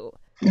to do.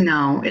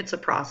 No, it's a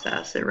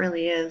process. It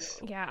really is.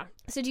 Yeah.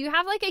 So do you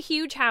have like a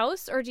huge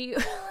house, or do you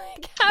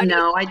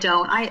No, I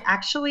don't.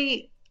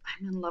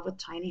 I'm in love with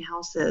tiny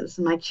houses.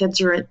 My kids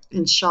are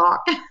in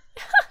shock.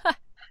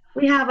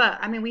 We have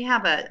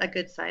a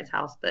good size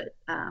house, but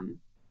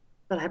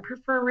I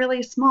prefer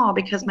really small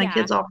because my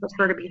kids all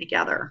prefer to be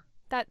together.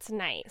 That's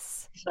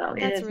nice. So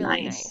that's it is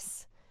really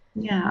nice.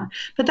 Yeah.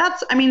 But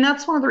that's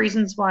one of the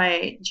reasons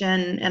why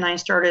Jen and I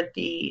started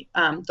the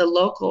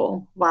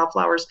local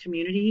Wildflowers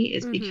community,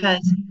 is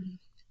because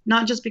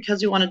not just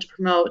because we wanted to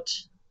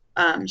promote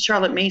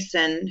Charlotte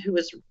Mason,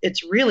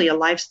 it's really a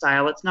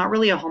lifestyle. It's not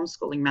really a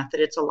homeschooling method.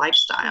 It's a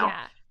lifestyle.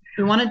 Yeah.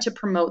 We wanted to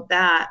promote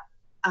that.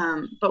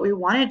 But we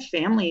wanted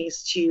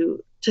families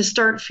to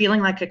start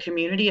feeling like a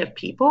community of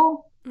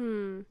people.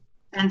 Mm.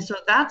 And so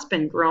that's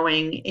been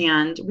growing.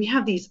 And we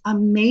have these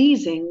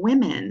amazing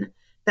women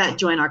that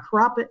join our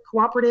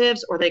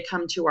cooperatives, or they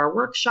come to our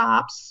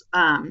workshops,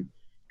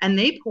 and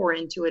they pour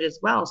into it as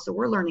well. So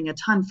we're learning a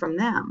ton from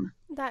them.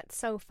 That's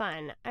so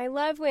fun. I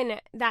love when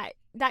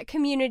that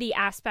community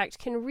aspect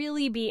can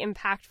really be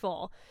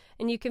impactful,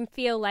 and you can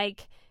feel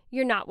like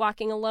you're not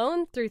walking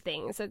alone through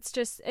things.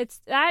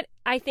 It's that,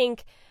 I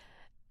think,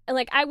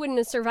 like, I wouldn't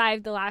have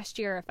survived the last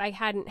year if I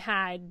hadn't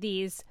had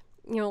these,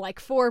 like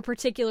 4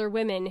 particular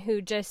women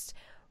who just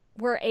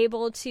were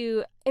able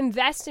to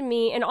invest in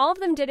me, and all of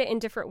them did it in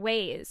different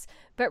ways,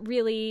 but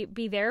really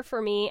be there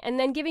for me, and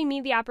then giving me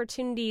the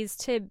opportunities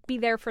to be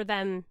there for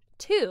them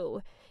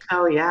too.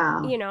 Oh, yeah.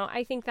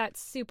 I think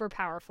that's super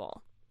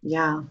powerful.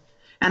 Yeah.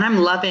 And I'm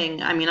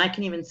loving, I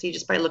can even see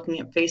just by looking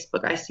at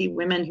Facebook, I see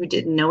women who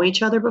didn't know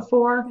each other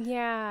before.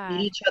 Yeah.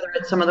 Meet each other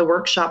at some of the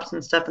workshops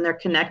and stuff, and they're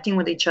connecting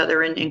with each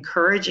other and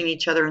encouraging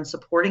each other and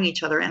supporting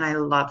each other. And I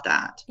love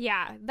that.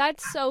 Yeah.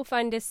 That's so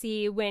fun to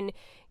see when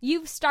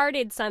you've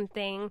started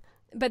something,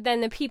 but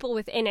then the people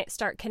within it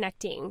start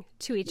connecting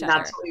to each other.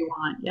 That's what we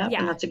want. Yep. Yeah.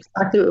 And that's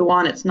exactly what we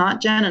want. It's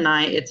not Jen and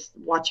I, it's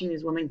watching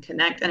these women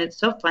connect. And it's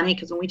so funny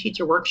because when we teach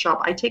a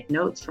workshop, I take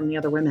notes from the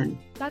other women.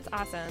 That's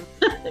awesome.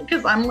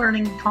 Because I'm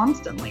learning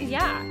constantly.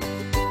 Yeah.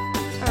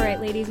 All right,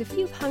 ladies, if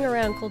you've hung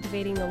around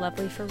Cultivating the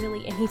Lovely for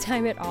really any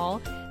time at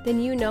all,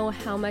 then you know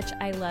how much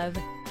I love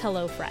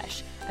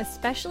HelloFresh.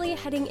 Especially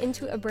heading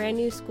into a brand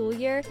new school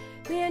year,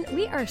 man,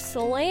 we are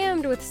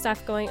slammed with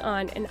stuff going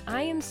on, and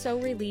I am so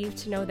relieved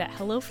to know that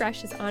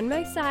HelloFresh is on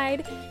my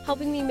side,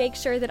 helping me make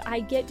sure that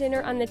I get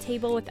dinner on the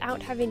table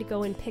without having to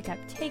go and pick up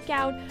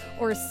takeout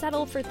or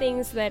settle for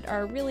things that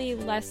are really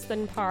less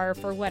than par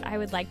for what I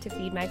would like to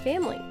feed my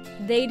family.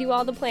 They do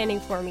all the planning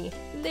for me.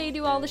 They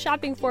do all the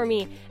shopping for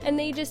me, and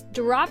they just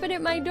drop it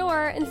at my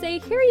door and say,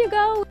 here you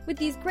go, with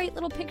these great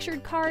little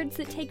pictured cards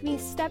that take me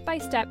step by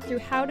step through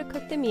how to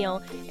cook the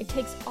meal. It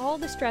takes all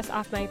the stress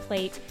off my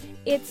plate.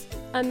 It's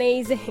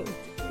amazing.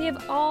 They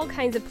have all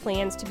kinds of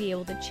plans to be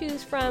able to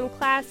choose from: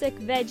 classic,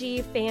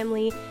 veggie,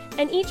 family,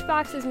 and each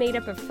box is made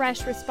up of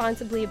fresh,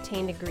 responsibly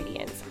obtained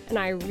ingredients. And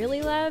I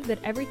really love that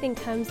everything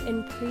comes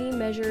in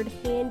pre-measured,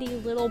 handy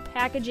little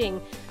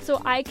packaging,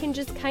 so I can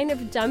just kind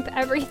of dump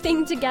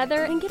everything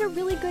together and get a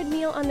really good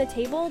meal on the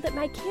table that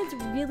my kids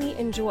really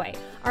enjoy.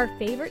 Our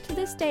favorite to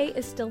this day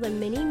is still the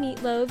mini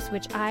meatloaves,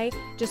 which I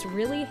just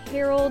really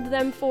herald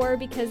them for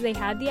because they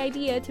had the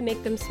idea to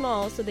make them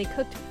small so they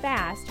cooked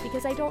fast,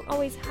 because I don't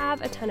always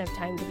have a ton of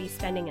time to be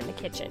spending in the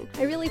kitchen.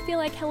 I really feel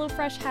like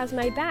HelloFresh has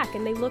my back,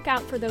 and they look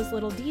out for those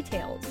little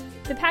details.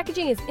 The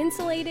packaging is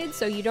insulated,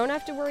 so you don't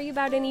have to worry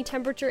about any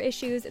temperature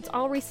issues. It's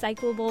all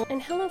recyclable,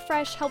 and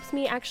HelloFresh helps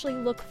me actually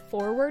look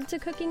forward to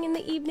cooking in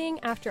the evening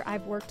after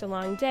I've worked a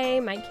long day,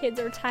 my kids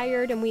are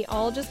tired, and we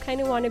all just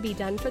kind of want to be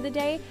done for the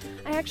day.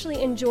 I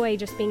actually enjoy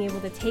just being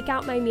able to take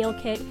out my meal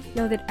kit,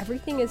 know that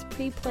everything is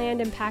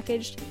pre-planned and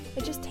packaged.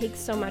 It just takes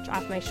so much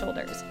off my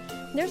shoulders.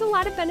 There's a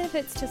lot of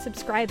benefits to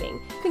subscribing.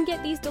 You can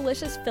get these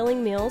delicious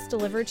filling meals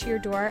delivered to your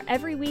door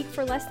every week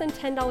for less than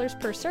 $10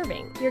 per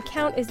serving. Your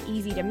account is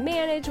easy to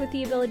manage with the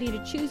the ability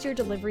to choose your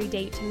delivery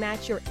date to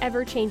match your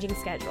ever-changing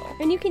schedule.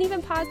 And you can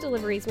even pause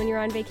deliveries when you're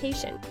on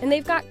vacation. And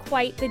they've got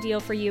quite the deal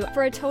for you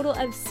for a total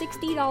of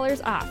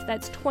 $60 off.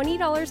 That's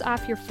 $20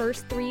 off your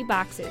first 3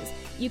 boxes.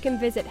 You can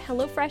visit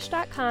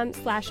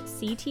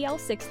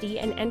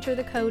HelloFresh.com/CTL60 and enter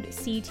the code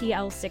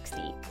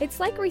CTL60. It's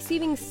like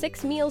receiving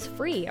 6 meals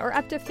free or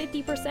up to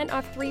 50%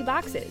 off 3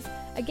 boxes.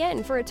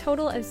 Again, for a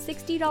total of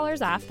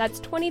 $60 off, that's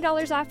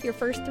 $20 off your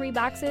first 3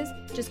 boxes.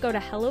 Just go to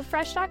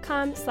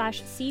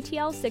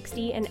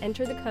HelloFresh.com/CTL60 and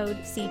enter the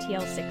code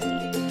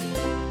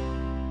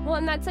CTL60. Well,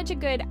 and that's such a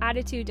good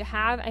attitude to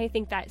have. I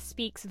think that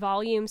speaks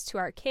volumes to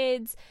our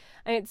kids.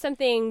 And it's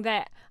something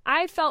that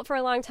I felt for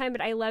a long time,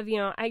 but I love,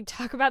 I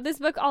talk about this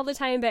book all the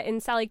time, but in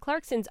Sally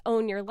Clarkson's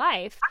Own Your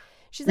Life,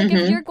 she's like,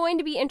 if you're going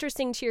to be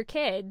interesting to your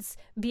kids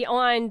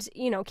beyond,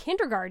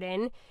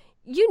 kindergarten,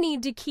 you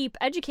need to keep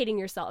educating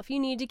yourself. You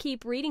need to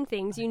keep reading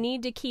things. You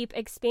need to keep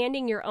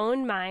expanding your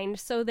own mind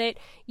so that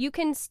you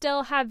can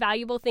still have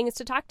valuable things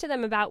to talk to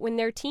them about when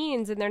they're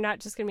teens and they're not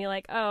just going to be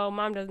like, oh,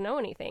 mom doesn't know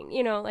anything.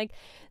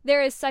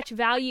 There is such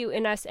value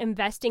in us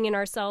investing in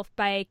ourselves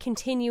by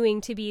continuing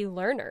to be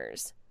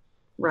learners.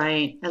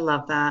 Right. I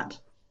love that.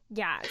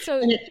 Yeah.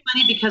 And it's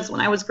funny because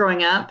when I was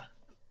growing up,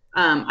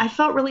 I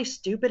felt really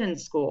stupid in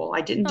school.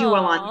 I didn't do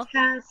well on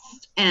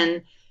tests.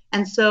 And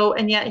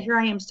yet here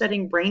I am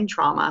studying brain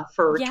trauma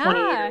for 20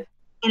 years.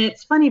 And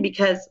it's funny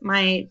because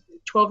my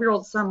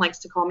 12-year-old son likes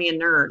to call me a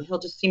nerd. He'll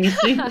just see me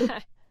studying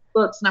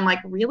books. And I'm like,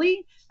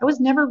 really? I was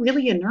never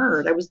really a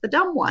nerd. I was the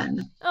dumb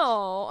one.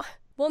 Oh,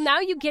 well, now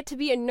you get to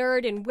be a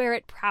nerd and wear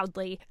it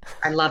proudly.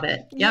 I love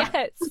it. Yep.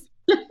 Yes.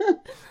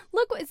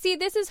 Look, see,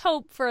 this is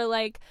hope for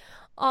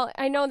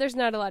I know there's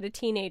not a lot of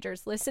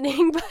teenagers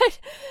listening, but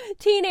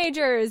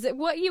teenagers,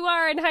 what you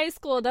are in high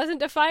school doesn't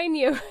define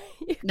you.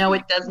 No,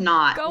 it does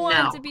not. Go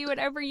on to be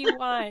whatever you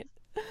want.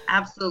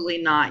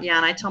 Absolutely not. Yeah,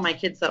 and I tell my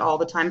kids that all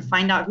the time.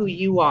 Find out who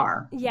you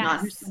are,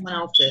 not who someone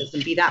else is,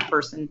 and be that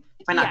person.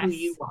 Find out who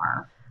you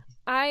are.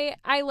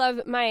 I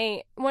love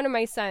one of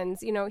my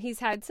sons, he's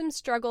had some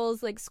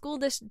struggles, school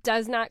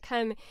does not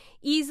come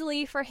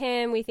easily for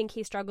him. We think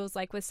he struggles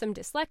with some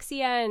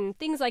dyslexia and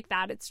things like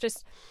that. It's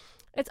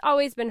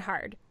always been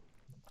hard.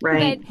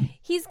 Right. But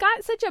he's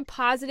got such a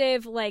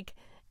positive,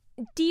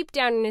 deep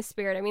down in his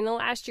spirit. I mean, the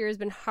last year has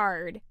been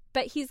hard,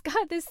 but he's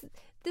got this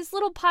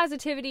little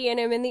positivity in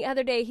him. And the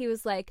other day he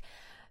was like,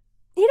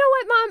 you know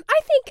what, Mom, I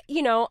think,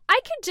 I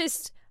could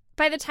just,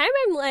 by the time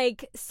I'm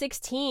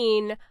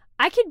 16,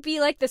 I could be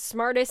the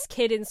smartest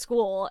kid in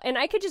school and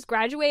I could just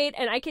graduate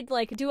and I could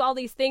do all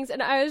these things.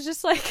 And I was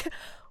just like,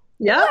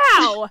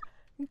 wow,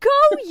 go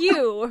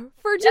you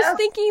for just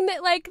thinking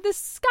that the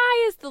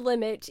sky is the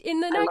limit. In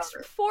the next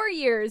 4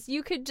 years,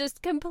 you could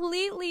just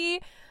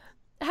completely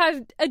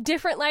have a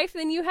different life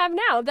than you have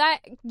now. That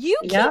you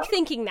keep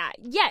thinking that.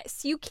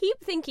 Yes, you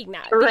keep thinking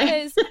that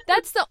because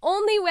that's the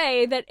only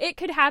way that it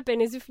could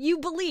happen is if you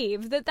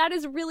believe that that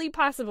is really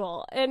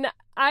possible. And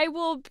I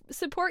will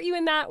support you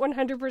in that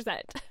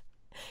 100%.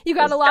 You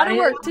got a lot of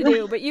work to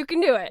do, but you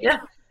can do it. Yeah.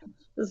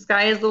 The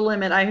sky is the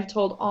limit. I have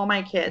told all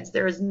my kids,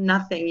 there is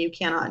nothing you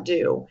cannot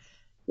do.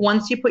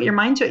 Once you put your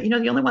mind to it,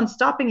 the only one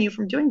stopping you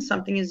from doing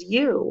something is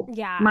you.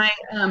 Yeah.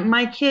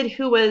 My kid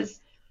he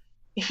was,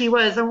 I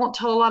won't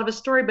tell a lot of his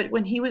story, but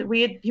when he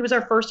was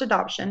our first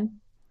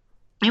adoption.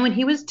 And when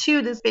he was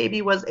 2, this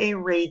baby was a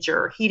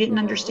rager. He didn't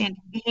understand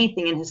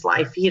anything in his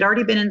life. He had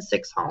already been in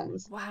 6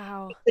 homes.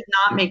 Wow. He could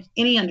not make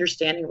any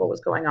understanding of what was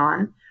going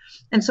on.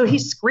 And so he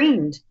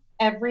screamed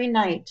every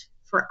night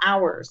for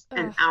hours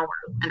and hours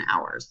and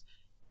hours.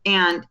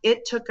 And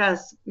it took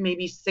us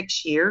maybe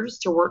 6 years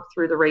to work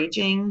through the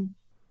raging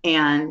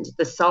and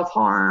the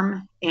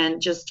self-harm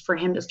and just for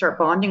him to start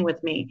bonding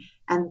with me.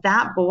 And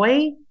that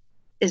boy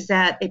is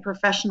at a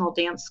professional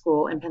dance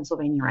school in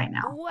Pennsylvania right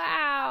now.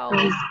 Wow.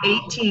 He's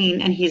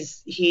 18 and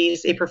he's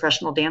a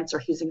professional dancer.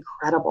 He's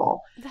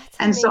incredible. That's amazing.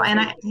 And so,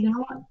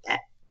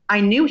 I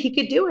knew he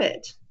could do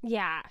it.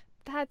 Yeah.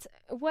 That's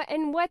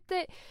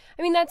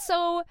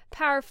so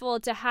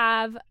powerful to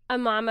have a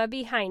mama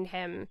behind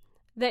him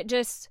that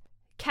just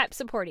kept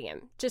supporting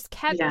him, just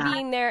kept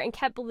being there and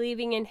kept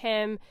believing in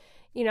him.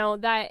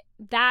 That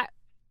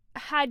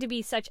had to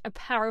be such a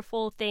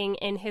powerful thing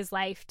in his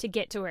life to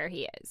get to where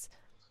he is.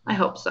 I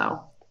hope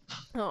so.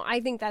 Oh, I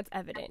think that's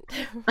evident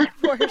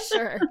for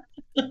sure.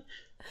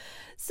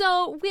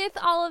 So with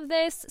all of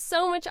this,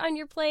 so much on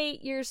your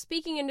plate, you're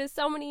speaking into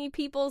so many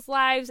people's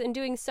lives and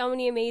doing so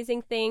many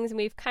amazing things. And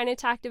we've kind of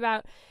talked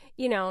about,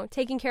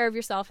 taking care of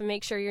yourself and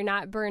make sure you're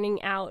not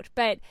burning out.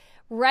 But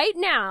right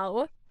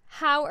now,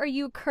 how are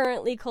you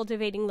currently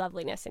cultivating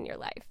loveliness in your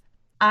life?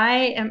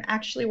 I am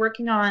actually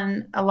working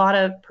on a lot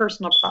of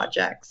personal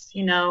projects,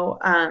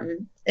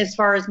 as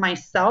far as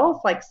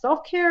myself,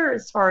 self-care,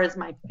 as far as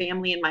my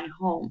family and my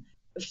home.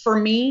 For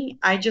me,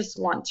 I just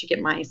want to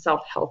get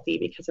myself healthy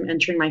because I'm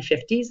entering my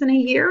 50s in a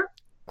year.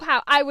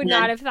 Wow, I would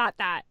not have thought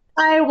that.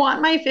 I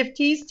want my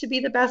 50s to be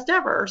the best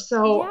ever.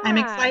 So I'm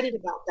excited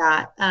about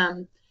that.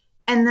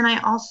 And then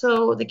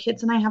the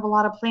kids and I have a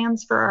lot of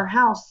plans for our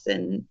house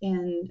and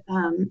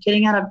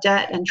getting out of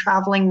debt and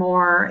traveling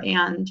more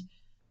and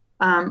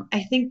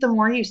I think the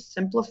more you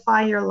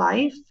simplify your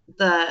life,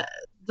 the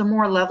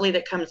more lovely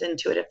that comes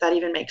into it, if that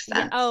even makes sense.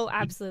 Yeah. Oh,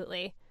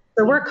 absolutely.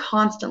 So we're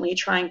constantly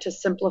trying to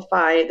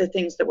simplify the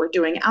things that we're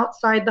doing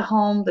outside the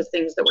home, the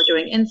things that we're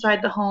doing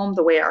inside the home,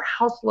 the way our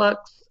house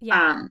looks.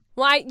 Yeah.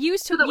 Well, you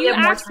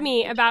asked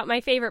me about my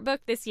favorite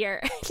book this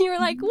year. You were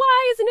like,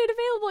 why isn't it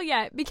available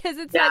yet? Because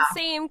it's that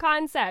same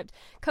concept.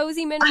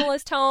 Cozy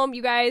Minimalist Home.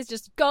 You guys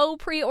just go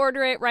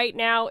pre-order it right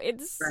now.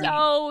 It's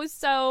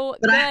so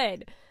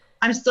good.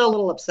 I'm still a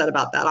little upset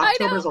about that.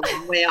 October's a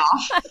long way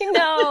off. I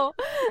know.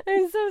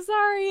 I'm so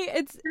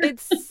sorry.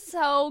 It's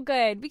so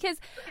good because,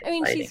 I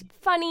mean, she's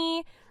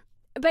funny,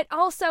 but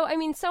also, I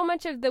mean, so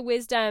much of the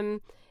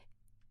wisdom,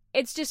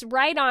 it's just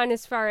right on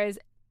as far as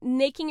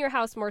making your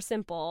house more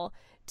simple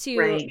to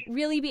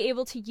really be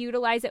able to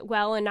utilize it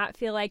well and not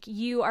feel like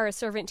you are a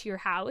servant to your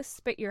house,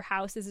 but your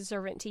house is a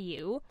servant to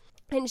you.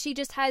 And she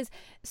just has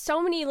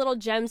so many little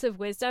gems of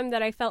wisdom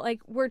that I felt like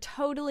were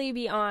totally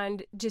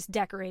beyond just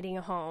decorating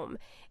a home.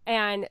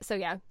 And so,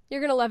 yeah,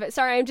 you're going to love it.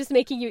 Sorry, I'm just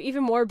making you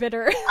even more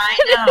bitter. I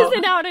know. It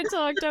isn't out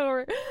until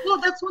October. Well,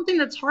 that's one thing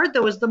that's hard,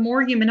 though, is the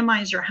more you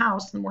minimize your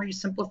house, the more you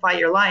simplify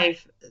your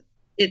life,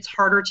 it's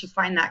harder to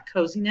find that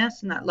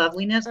coziness and that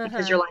loveliness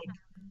because you're like,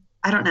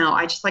 I don't know,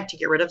 I just like to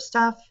get rid of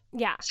stuff.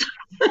 Yeah.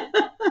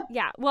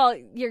 Yeah. Well,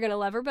 you're going to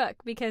love her book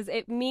because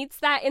it meets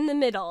that in the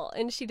middle,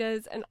 and she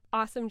does an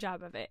awesome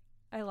job of it.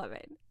 I love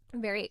it.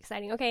 Very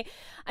exciting. Okay.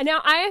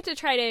 Now I have to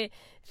try to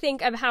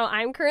think of how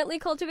I'm currently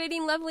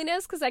cultivating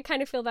loveliness because I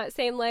kind of feel that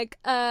same, like,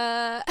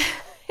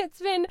 it's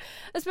been,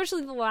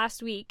 especially the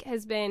last week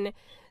has been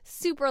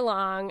super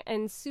long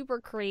and super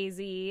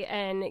crazy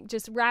and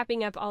just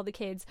wrapping up all the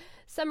kids'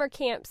 summer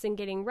camps and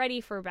getting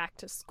ready for back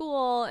to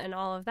school and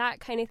all of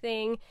that kind of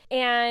thing.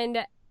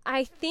 And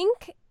I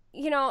think,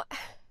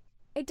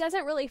 it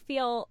doesn't really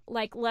feel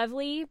like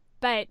lovely,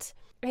 but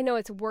I know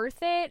it's worth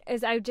it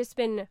as I've just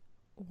been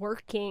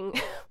working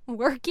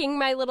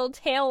my little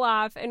tail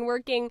off and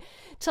working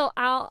till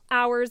all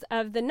hours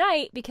of the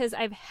night because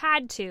I've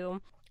had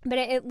to. But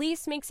it at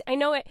least makes, I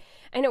know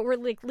we're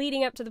like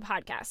leading up to the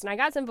podcast and I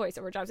got some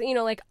voiceover jobs,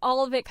 like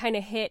all of it kind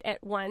of hit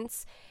at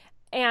once.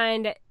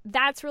 And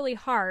that's really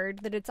hard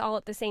that it's all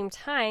at the same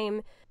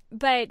time.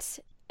 But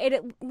it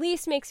at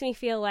least makes me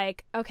feel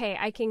like, okay,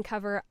 I can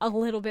cover a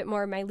little bit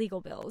more of my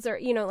legal bills or,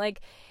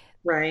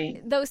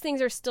 right. Those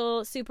things are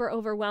still super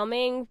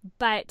overwhelming,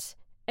 but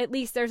at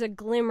least there's a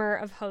glimmer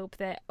of hope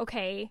that,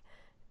 okay,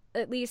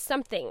 at least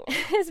something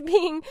is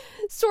being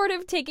sort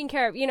of taken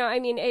care of.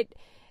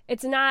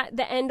 It's not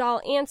the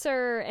end-all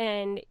answer,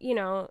 and,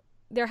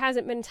 there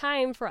hasn't been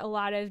time for a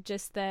lot of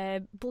just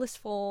the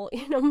blissful,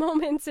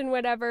 moments and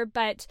whatever,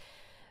 but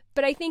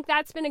I think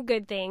that's been a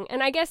good thing.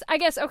 And I guess,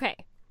 okay,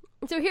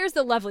 so here's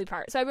the lovely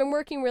part. So I've been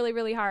working really,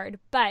 really hard,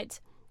 but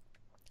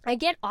I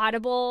get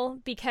Audible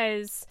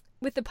because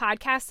with the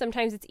podcast,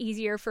 sometimes it's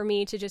easier for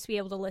me to just be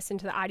able to listen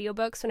to the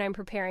audiobooks when I'm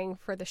preparing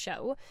for the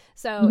show.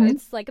 So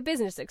it's like a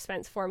business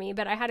expense for me.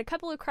 But I had a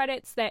couple of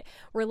credits that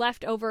were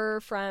left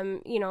over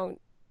from,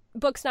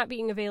 books not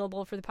being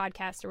available for the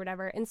podcast or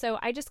whatever. And so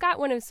I just got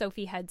one of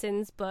Sophie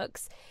Hudson's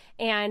books,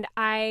 and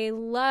I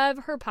love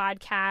her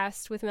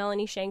podcast with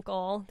Melanie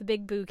Schenkel, the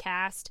Big Boo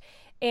Cast.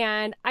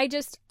 And I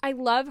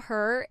love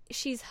her.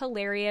 She's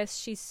hilarious.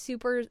 She's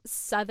super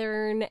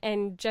Southern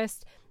and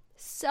just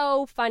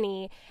so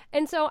funny.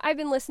 And so I've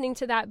been listening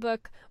to that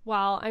book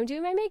while I'm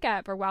doing my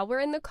makeup or while we're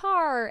in the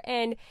car.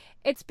 And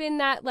it's been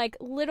that like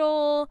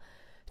little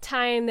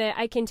time that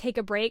I can take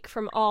a break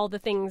from all the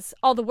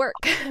work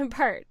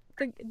part.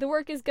 The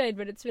work is good,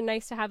 but it's been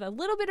nice to have a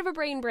little bit of a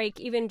brain break,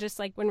 even just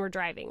like when we're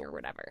driving or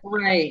whatever.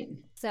 Right.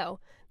 So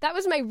that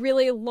was my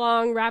really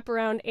long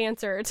wraparound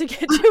answer to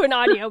get you an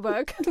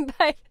audiobook.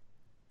 But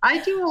I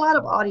do a lot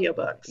of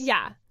audiobooks.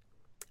 Yeah.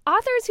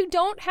 Authors who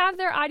don't have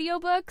their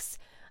audiobooks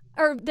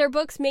or their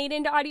books made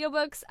into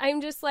audiobooks, I'm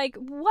just like,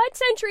 what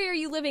century are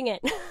you living in?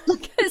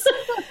 Because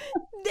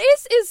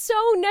this is so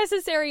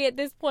necessary at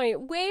this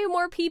point. Way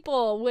more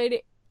people would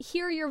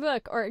hear your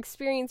book or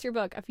experience your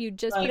book if you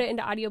just put it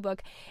into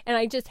audiobook. And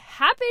I just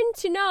happen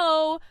to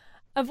know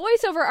a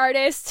voiceover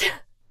artist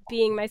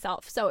being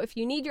myself. So if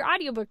you need your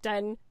audiobook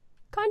done,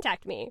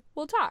 contact me.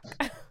 We'll talk.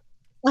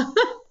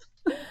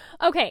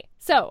 Okay,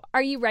 so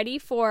are you ready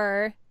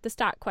for the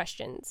stock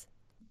questions?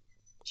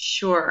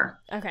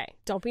 Sure. Okay,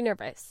 don't be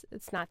nervous.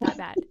 It's not that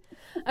bad.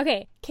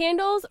 Okay,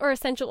 candles or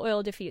essential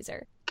oil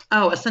diffuser?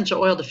 Oh,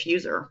 essential oil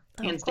diffuser,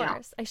 hands down. Of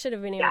course. I should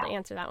have been able to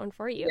answer that one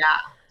for you. Yeah.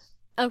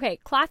 Okay,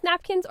 cloth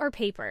napkins or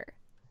paper?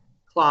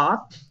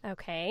 Cloth.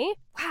 Okay.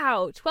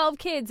 Wow, 12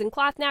 kids and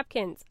cloth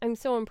napkins. I'm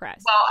so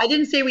impressed. Well, I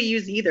didn't say we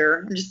use either.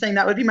 I'm just saying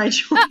that would be my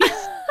choice.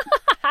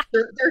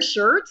 They're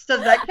shirts?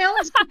 Does that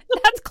count?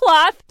 That's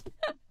cloth.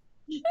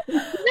 Yeah.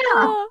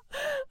 Oh,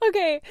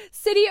 okay,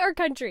 city or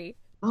country?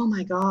 Oh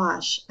my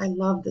gosh, I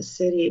love the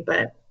city,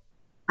 but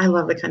I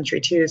love the country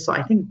too, so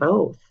I think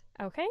both.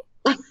 Okay.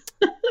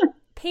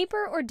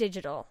 Paper or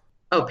digital?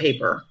 Oh,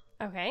 paper.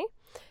 Okay.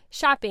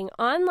 Shopping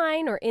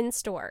online or in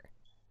store?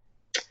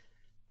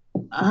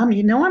 I'm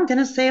going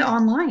to say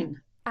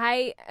online.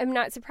 I am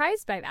not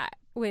surprised by that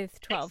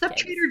with 12 Except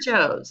kids. Trader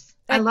Joe's.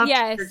 I love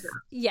Trader Joe's.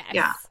 Yes.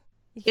 Yeah.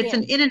 It's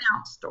an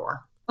In-N-Out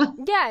store.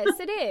 Yes,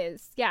 it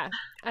is. Yeah,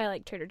 I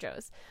like Trader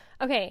Joe's.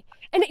 Okay,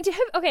 and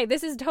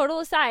this is total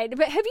aside,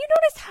 but have you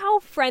noticed how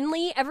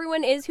friendly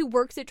everyone is who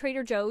works at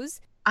Trader Joe's?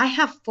 I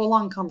have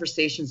full-on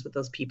conversations with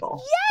those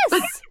people.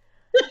 Yes!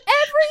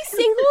 Every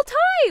single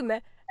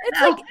time! It's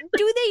like,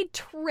 do they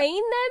train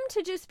them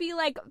to just be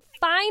like,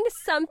 find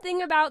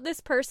something about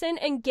this person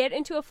and get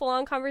into a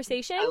full-on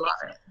conversation? I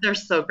love it. They're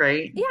so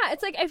great. Yeah,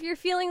 it's like, if you're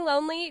feeling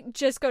lonely,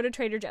 just go to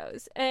Trader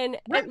Joe's. And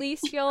at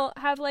least you'll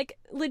have like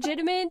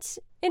legitimate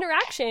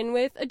interaction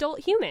with adult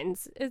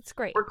humans. It's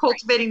great. We're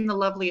cultivating the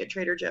lovely at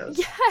Trader Joe's.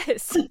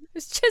 Yes. I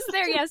was just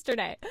there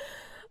yesterday.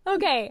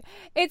 Okay,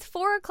 it's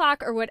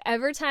 4:00 or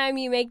whatever time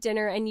you make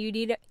dinner and you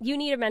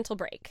need a mental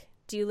break.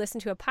 Do you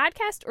listen to a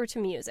podcast or to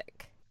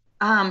music?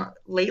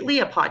 Lately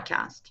a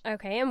podcast.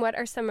 Okay, and what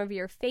are some of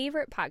your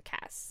favorite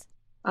podcasts?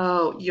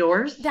 Oh,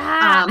 yours?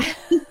 I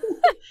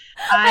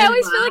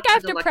always feel like I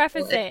have to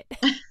preface it.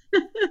 Don't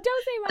say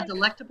A mine.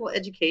 Delectable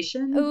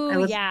Education.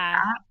 Oh, yeah.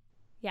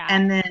 Yeah.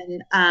 And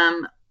then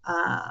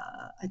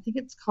I think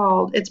it's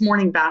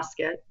Morning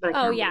Basket. But I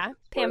can't remember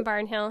Pam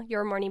Barnhill,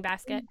 Your Morning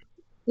Basket.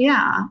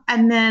 Yeah.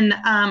 And then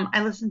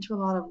I listen to a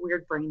lot of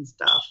Weird Brain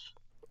stuff.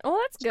 Oh,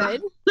 that's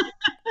good.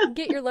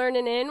 Get your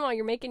learning in while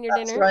you're making your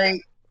dinner. That's right.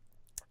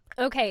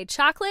 Okay,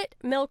 chocolate,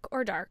 milk,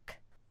 or dark?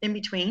 In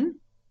between.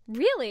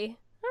 Really?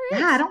 All right.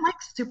 Yeah, I don't like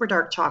super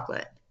dark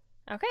chocolate.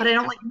 Okay. But I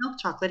don't like milk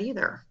chocolate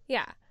either.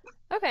 Yeah.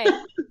 Okay.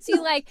 So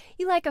you like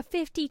a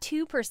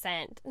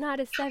 52%, not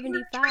a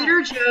 75.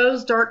 Trader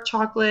Joe's dark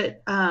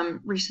chocolate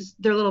Reese's,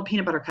 their little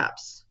peanut butter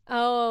cups.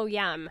 Oh,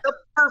 yum. The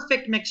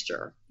perfect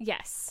mixture.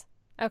 Yes.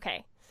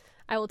 Okay.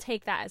 I will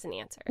take that as an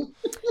answer.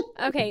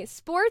 Okay,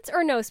 sports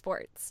or no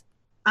sports?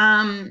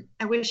 I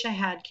wish I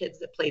had kids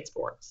that played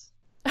sports,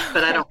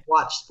 but I don't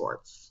watch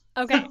sports.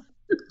 Okay.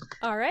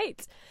 All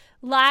right.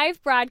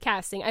 Live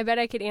broadcasting. I bet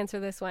I could answer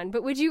this one,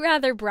 but would you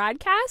rather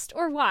broadcast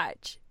or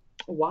watch?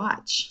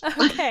 Watch.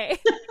 Okay.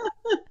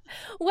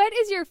 What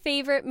is your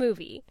favorite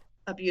movie?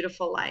 A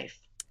Beautiful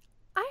Life.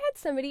 I had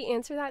somebody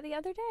answer that the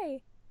other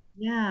day.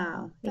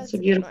 Yeah, That's it's a a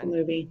good beautiful one.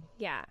 movie.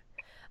 Yeah.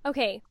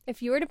 Okay,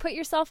 if you were to put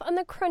yourself on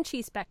the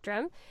crunchy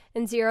spectrum,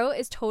 and 0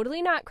 is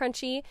totally not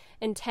crunchy,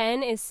 and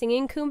 10 is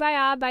singing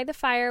Kumbaya by the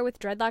fire with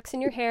dreadlocks in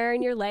your hair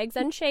and your legs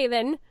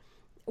unshaven,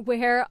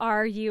 where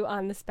are you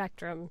on the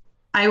spectrum?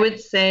 I would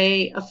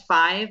say a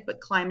 5,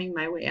 but climbing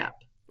my way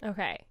up.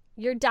 Okay,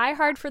 you're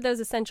diehard for those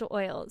essential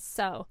oils,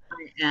 so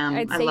I am.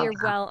 I'd I say love you're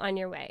that. well on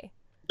your way.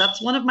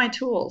 That's one of my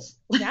tools.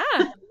 Yeah,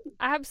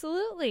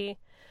 absolutely.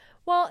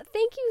 Well,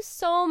 thank you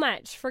so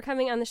much for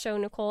coming on the show,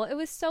 Nicole. It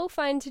was so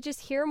fun to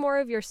just hear more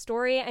of your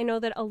story. I know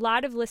that a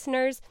lot of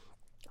listeners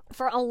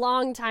for a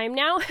long time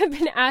now have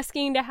been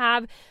asking to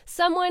have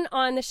someone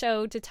on the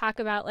show to talk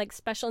about like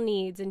special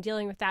needs and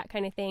dealing with that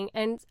kind of thing.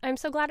 And I'm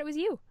so glad it was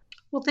you.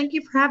 Well, thank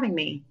you for having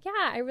me.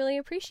 Yeah, I really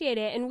appreciate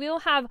it. And we'll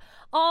have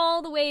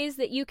all the ways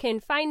that you can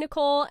find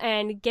Nicole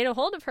and get a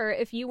hold of her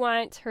if you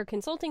want her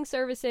consulting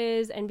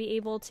services and be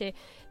able to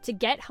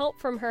get help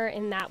from her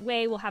in that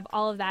way. We'll have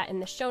all of that in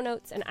the show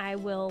notes, and I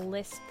will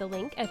list the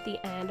link at the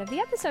end of the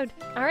episode.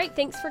 All right,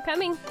 thanks for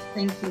coming.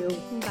 Thank you.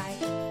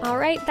 Bye. All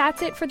right,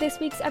 that's it for this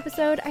week's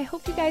episode. I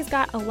hope you guys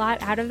got a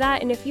lot out of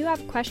that. And if you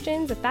have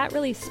questions, if that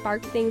really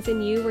sparked things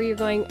in you where you're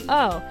going,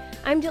 oh,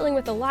 I'm dealing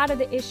with a lot of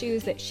the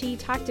issues that she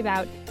talked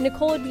about,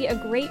 Nicole would be a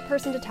great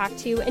person to talk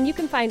to, and you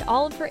can find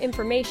all of her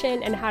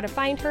information and how to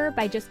find her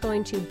by just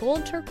going to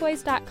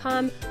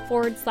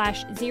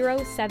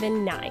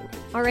boldturquoise.com/079.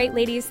 All right,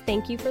 ladies,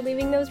 thank you for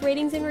leaving those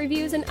ratings and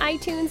reviews in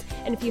iTunes.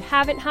 And if you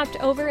haven't hopped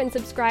over and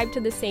subscribed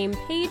to the Same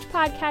Page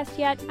podcast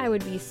yet, I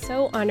would be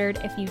so honored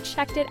if you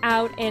checked it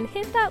out and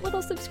hit that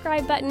little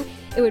subscribe button.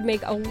 It would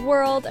make a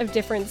world of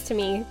difference to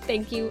me.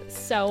 Thank you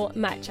so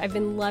much. I've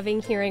been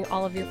loving hearing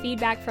all of your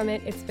feedback from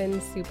it. It's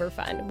been super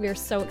fun. We're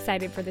so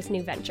excited for this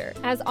new venture.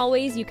 As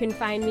always, you can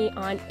find me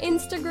on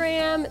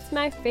Instagram. It's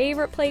my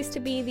favorite place to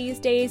be these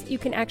days. You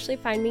can actually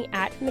find me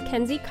at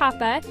Mackenzie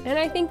Kappa. And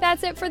I think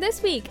that's it for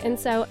this week. And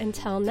so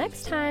until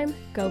next time,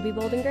 go be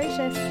bold and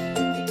gracious.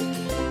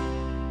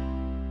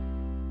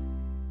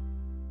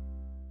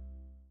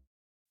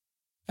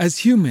 As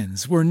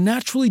humans, we're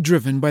naturally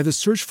driven by the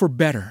search for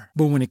better.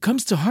 But when it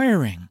comes to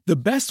hiring, the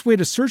best way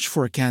to search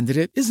for a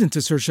candidate isn't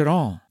to search at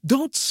all.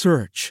 Don't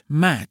search,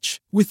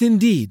 match with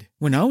Indeed.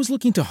 When I was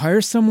looking to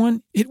hire someone,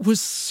 it was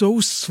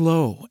so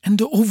slow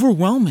and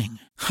overwhelming.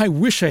 I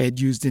wish I had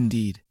used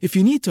Indeed. If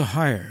you need to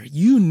hire,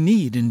 you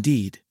need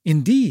Indeed.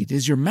 Indeed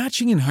is your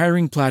matching and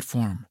hiring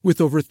platform with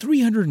over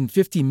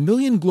 350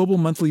 million global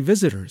monthly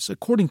visitors,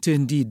 according to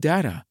Indeed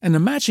data, and a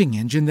matching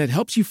engine that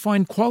helps you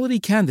find quality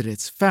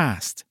candidates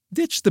fast.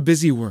 Ditch the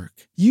busy work.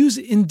 Use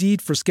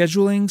Indeed for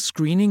scheduling,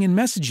 screening, and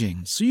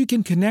messaging so you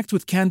can connect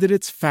with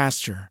candidates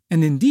faster.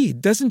 And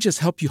Indeed doesn't just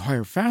help you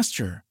hire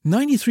faster.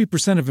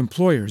 93% of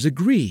employers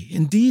agree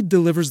Indeed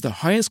delivers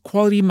the highest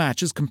quality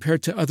matches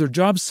compared to other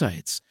job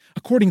sites,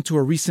 according to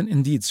a recent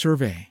Indeed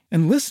survey.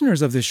 And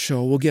listeners of this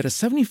show will get a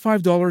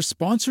 $75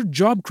 sponsored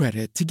job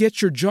credit to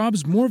get your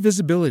jobs more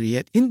visibility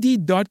at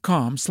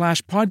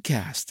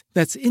Indeed.com/podcast.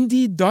 That's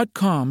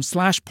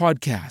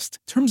Indeed.com/podcast.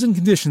 Terms and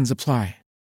conditions apply.